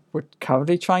 We're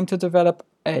currently trying to develop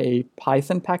a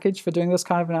Python package for doing this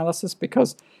kind of analysis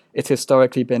because it's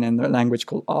historically been in the language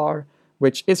called R,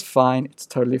 which is fine. It's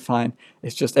totally fine.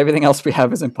 It's just everything else we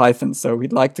have is in Python, so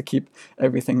we'd like to keep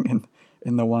everything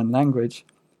in the one language.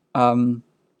 So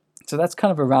that's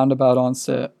kind of a roundabout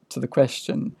answer to the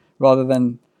question. Rather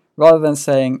than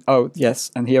saying, oh,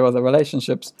 yes, and here are the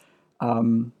relationships,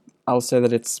 I'll say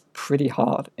that it's pretty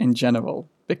hard in general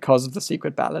because of the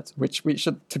secret ballot, which we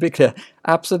should, to be clear,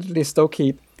 absolutely still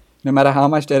keep, no matter how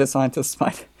much data scientists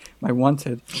might want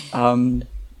it.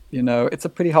 It's a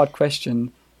pretty hard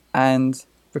question and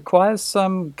requires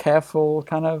some careful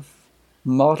kind of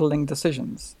modeling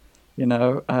decisions.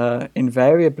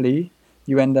 Invariably,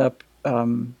 you end up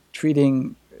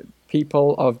treating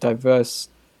people of diverse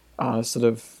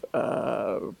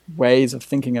ways of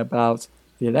thinking about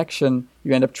the election,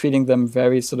 you end up treating them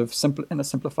very simple in a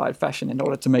simplified fashion in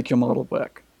order to make your model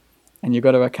work. And you've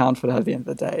got to account for that at the end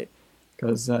of the day,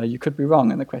 because you could be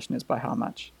wrong, and the question is by how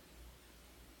much.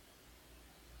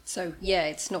 So, yeah,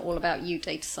 it's not all about you,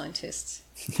 data scientists.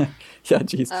 Yeah,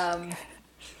 geez. Yeah,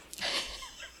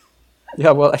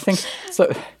 well, I think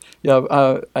so. Yeah,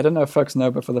 I don't know if folks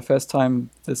know, but for the first time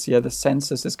this year, the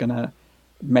census is going to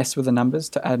mess with the numbers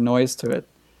to add noise to it.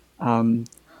 And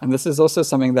this is also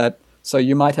something that, so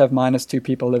you might have -2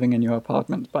 people living in your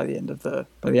apartment by the end of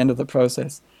the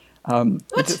process.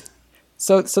 What?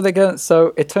 So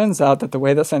it turns out that the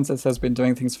way the census has been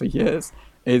doing things for years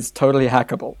is totally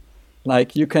hackable.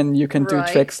 Like you can do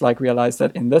Right. tricks like realize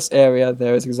that in this area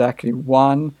there is exactly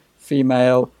one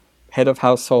female head of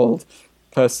household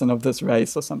person of this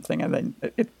race or something, and then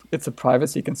it's a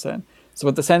privacy concern. So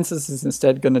what the census is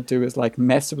instead going to do is like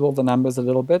mess with all the numbers a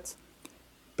little bit,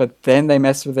 but then they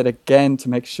mess with it again to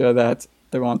make sure that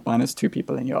there aren't -2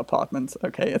 people in your apartment,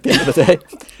 okay, at the end of the day,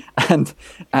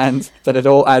 and that it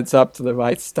all adds up to the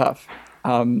right stuff.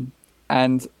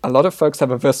 And a lot of folks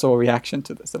have a visceral reaction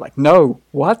to this. They're like, no,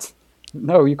 what?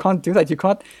 No, you can't do that.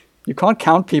 You can't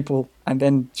count people and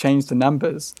then change the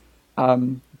numbers.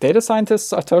 Data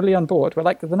scientists are totally on board. We're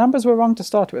like, the numbers were wrong to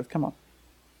start with. Come on.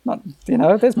 Not,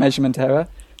 there's measurement error.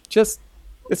 Just,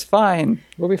 it's fine.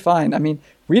 We'll be fine. I mean,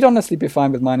 we'd honestly be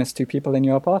fine with -2 people in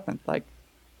your apartment. Like,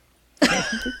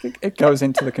 it goes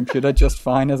into the computer just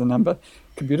fine as a number.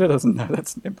 Computer doesn't know.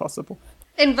 That's impossible.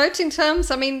 In voting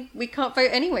terms, I mean, we can't vote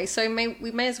anyway, so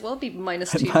we may as well be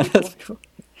 -2 people.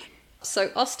 So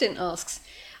Austin asks,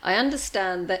 I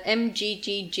understand that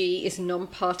MGGG is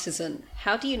non-partisan.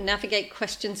 How do you navigate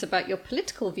questions about your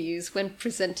political views when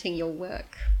presenting your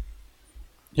work?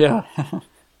 Yeah.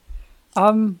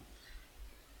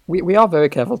 We are very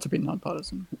careful to be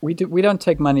non-partisan. We don't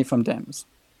take money from Dems.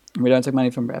 We don't take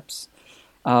money from reps.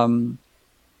 We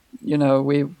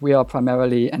are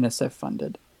primarily NSF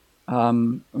funded.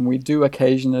 And we do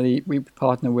occasionally, we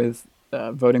partner with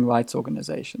voting rights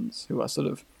organizations who are sort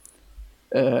of,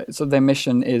 so their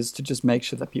mission is to just make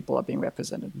sure that people are being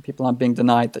represented and people aren't being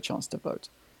denied the chance to vote.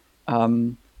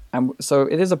 And so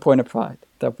it is a point of pride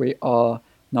that we are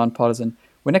non-partisan.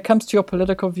 When it comes to your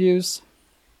political views,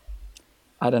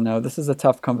 I don't know, this is a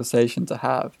tough conversation to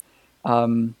have.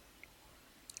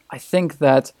 I think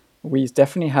that we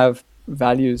definitely have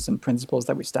values and principles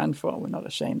that we stand for, we're not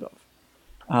ashamed of.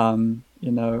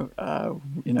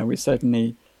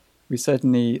 We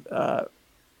certainly,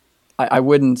 I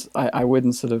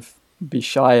wouldn't sort of be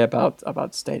shy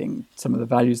about stating some of the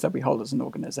values that we hold as an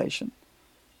organization.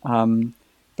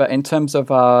 But in terms of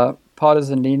our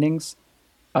partisan leanings,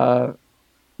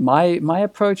 my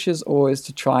approach is always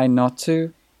to try not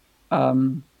to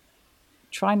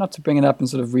bring it up in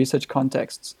sort of research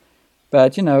contexts.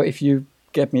 But if you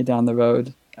get me down the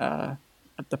road at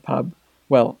the pub,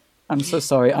 well, I'm so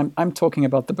sorry. I'm talking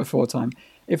about the before time.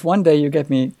 If one day you get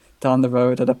me down the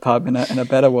road at a pub in a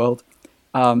better world,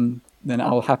 then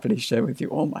I'll happily share with you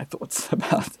all my thoughts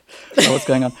about what's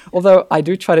going on. Although I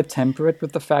do try to temper it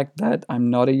with the fact that I'm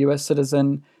not a U.S.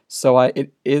 citizen, so it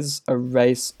is a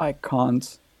race I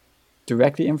can't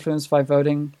directly influence by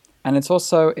voting, and it's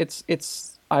also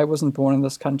I wasn't born in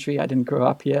this country. I didn't grow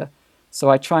up here, so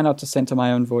I try not to center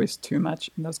my own voice too much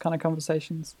in those kind of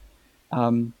conversations.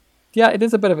 Yeah, it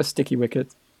is a bit of a sticky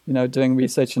wicket, doing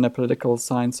research in a political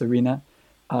science arena.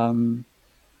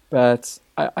 But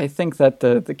I think that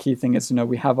the key thing is,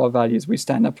 we have our values. We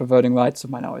stand up for voting rights of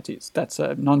minorities. That's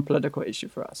a non-political issue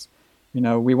for us.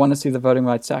 We want to see the Voting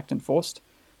Rights Act enforced,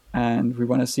 and we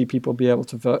want to see people be able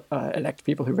to vote, elect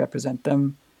people who represent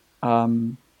them,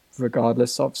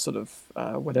 regardless of sort of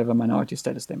whatever minority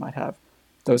status they might have.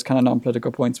 Those kind of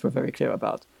non-political points we're very clear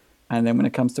about. And then when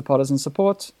it comes to partisan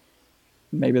support,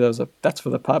 maybe that's for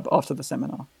the pub after the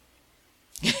seminar.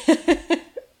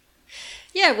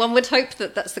 Yeah, one would hope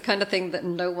that that's the kind of thing that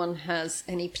no one has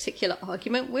any particular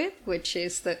argument with, which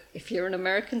is that if you're an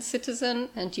American citizen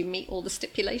and you meet all the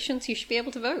stipulations, you should be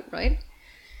able to vote, right?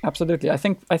 Absolutely. I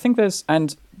think there's,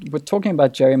 and we're talking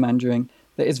about gerrymandering,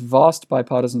 there is vast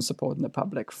bipartisan support in the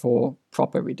public for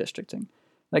proper redistricting.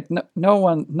 Like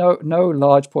no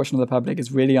large portion of the public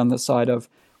is really on the side of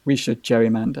we should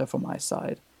gerrymander for my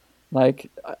side.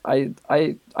 Like,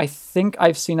 I think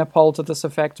I've seen a poll to this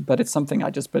effect, but it's something I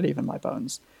just believe in my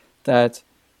bones. That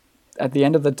at the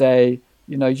end of the day,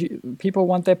 people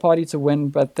want their party to win,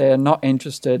 but they're not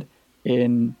interested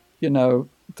in,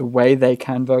 the way they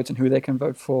can vote and who they can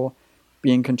vote for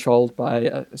being controlled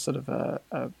by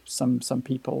some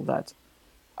people that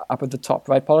up at the top,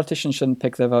 right? Politicians shouldn't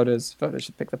pick their voters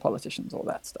should pick the politicians, all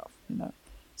that stuff,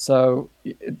 So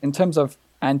in terms of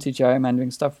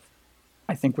anti-gerrymandering stuff,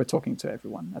 I think we're talking to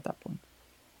everyone at that point.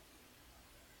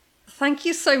 Thank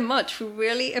you so much. We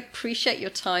really appreciate your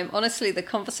time. Honestly, the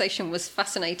conversation was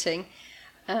fascinating,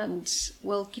 and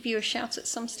we'll give you a shout at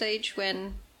some stage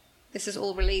when this is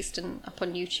all released and up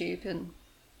on YouTube, and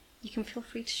you can feel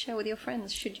free to share with your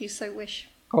friends should you so wish.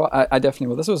 Oh, I definitely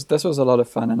will. This was a lot of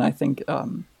fun, and I think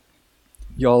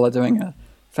y'all are doing a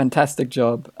fantastic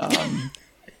job.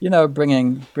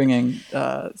 Bringing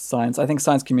science. I think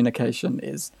science communication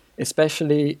is,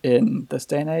 especially in this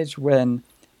day and age when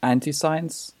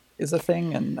anti-science is a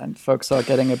thing and folks are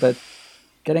getting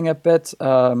a bit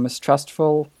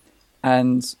mistrustful.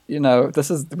 And,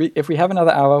 if we have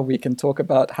another hour, we can talk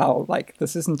about how, like,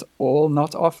 this isn't all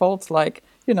not our fault. Like,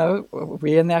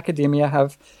 we in the academia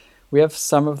we have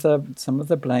some of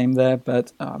the blame there,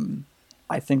 but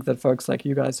I think that folks like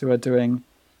you guys who are doing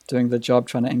the job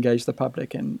trying to engage the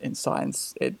public in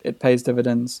science, it pays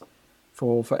dividends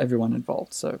for everyone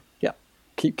involved. So yeah,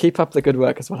 keep up the good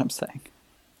work is what I'm saying.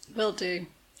 Will do.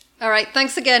 All right,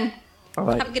 thanks again. All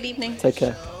right. Have a good evening. Take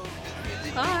care.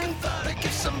 Bye.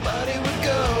 If somebody would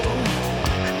go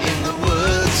in the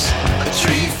woods, a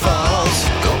tree falls.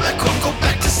 Go back home, go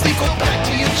back to sleep, go back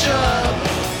to your job.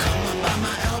 Come on, buy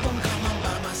my album, come on,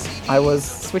 buy my CD. I was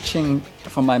switching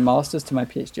from my master's to my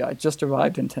PhD. I just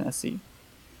arrived in Tennessee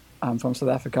from South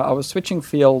Africa. I was switching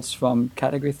fields from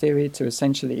category theory to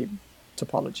essentially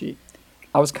topology.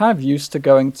 I was kind of used to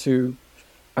going to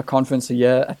a conference a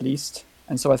year at least.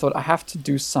 And so I thought I have to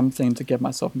do something to get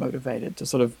myself motivated to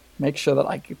sort of make sure that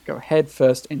I could go head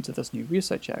first into this new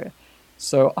research area.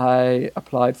 So I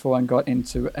applied for and got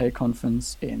into a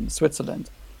conference in Switzerland,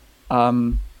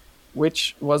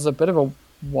 which was a bit of a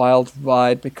wild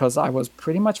ride because I was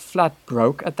pretty much flat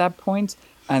broke at that point,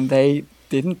 and they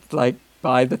didn't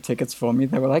buy the tickets for me.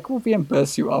 They were like, "We'll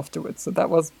reimburse you afterwards." So that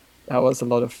was a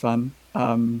lot of fun.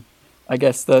 I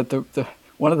guess the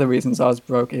one of the reasons I was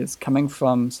broke is coming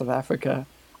from South Africa.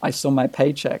 I saw my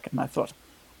paycheck and I thought,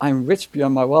 I'm rich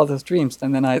beyond my wildest dreams.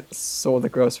 And then I saw the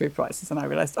grocery prices and I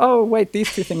realized, oh, wait,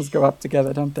 these two things go up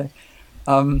together, don't they?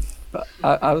 But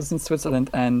I was in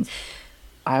Switzerland and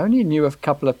I only knew a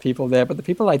couple of people there, but the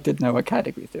people I did know were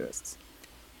category theorists.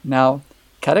 Now,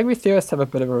 category theorists have a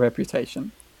bit of a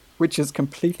reputation, which is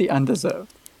completely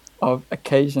undeserved, of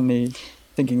occasionally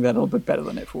thinking they're a little bit better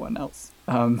than everyone else.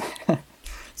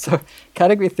 So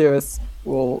category theorists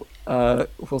will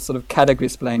sort of category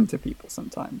explain to people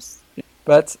sometimes.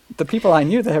 But the people I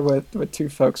knew there were two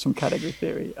folks from category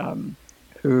theory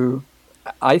who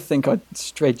I think are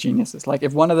straight geniuses. Like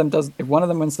if one of them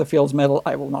wins the Fields Medal,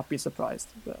 I will not be surprised.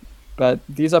 But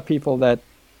these are people that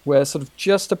were sort of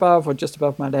just above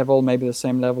my level, maybe the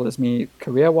same level as me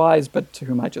career-wise, but to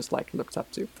whom I just looked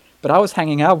up to. But I was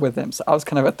hanging out with them, so I was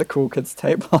kind of at the cool kids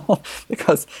table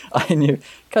because I knew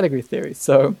category theory.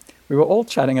 So we were all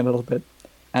chatting a little bit,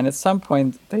 and at some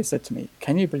point they said to me,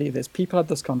 "Can you believe there's people at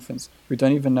this conference who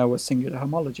don't even know what singular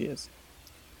homology is?"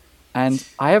 And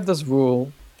I have this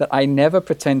rule that I never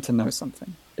pretend to know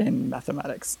something in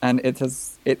mathematics, and it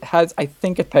has. I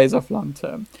think it pays off long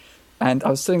term. And I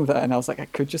was sitting there, and I was like, I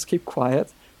could just keep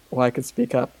quiet, or I could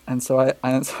speak up. And so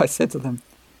I said to them,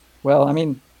 "Well, I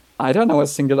mean, I don't know what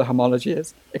singular homology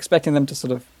is," expecting them to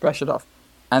sort of brush it off.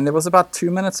 And there was about 2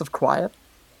 minutes of quiet.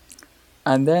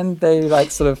 And then they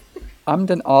sort of ummed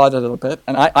and ahed a little bit.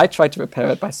 And I tried to repair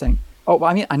it by saying, "Oh,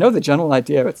 well, I mean, I know the general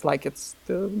idea. It's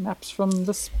the maps from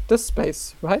this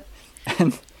space, right?"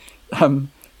 And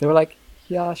they were like,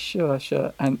 "Yeah, sure.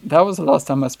 And that was the last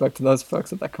time I spoke to those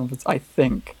folks at that conference, I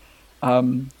think.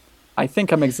 I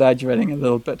think I'm exaggerating a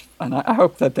little bit. And I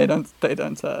hope that they don't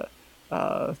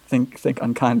think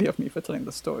unkindly of me for telling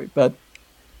the story, but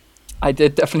I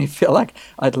did definitely feel like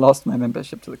I'd lost my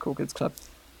membership to the Cool Kids Club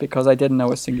because I didn't know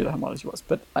what singular homology was,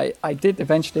 but I did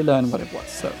eventually learn what it was,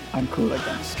 so I'm cool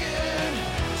again.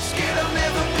 Scared I'll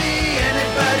never be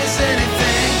anybody's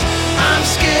anything. I'm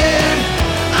scared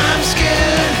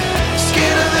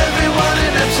of everyone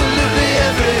and absolutely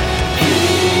everything.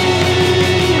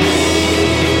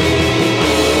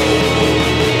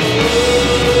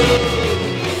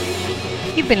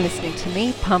 You've been listening to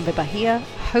me, Pamve Bahia,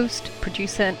 host,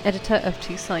 producer and editor of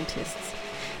Two Scientists.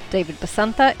 David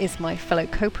Basantha is my fellow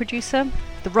co-producer.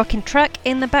 The rocking track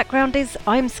in the background is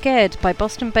I'm Scared by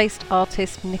Boston-based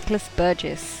artist Nicholas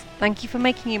Burgess. Thank you for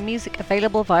making your music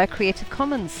available via Creative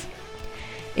Commons.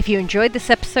 If you enjoyed this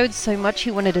episode so much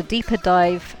you wanted a deeper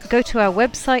dive, go to our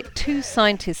website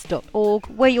twoscientists.org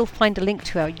where you'll find a link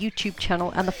to our YouTube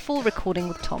channel and the full recording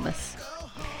with Thomas.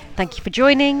 Thank you for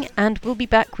joining, and we'll be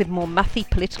back with more mathy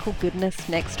political goodness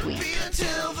next week.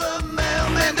 Until the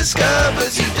mailman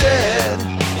discovers you dead,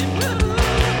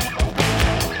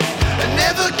 and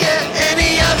never get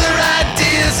any other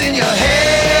ideas in your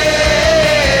head.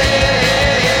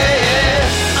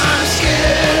 I'm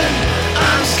scared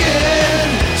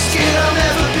I'll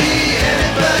never be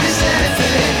anybody's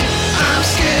anything. I'm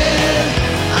scared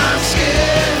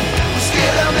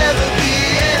I'll never be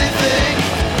anything.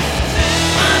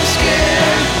 I'm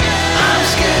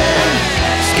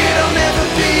scared I'll never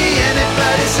be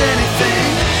anybody's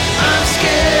anything. I'm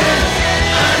scared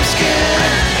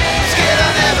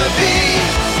I'll never be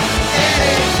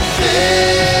anything.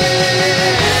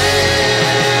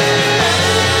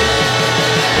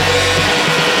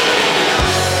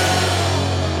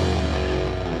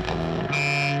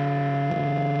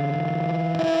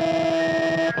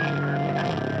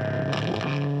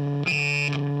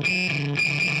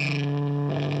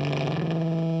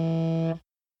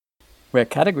 where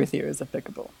category theory is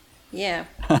applicable. Yeah.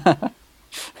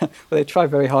 Well, they try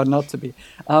very hard not to be.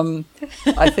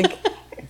 I think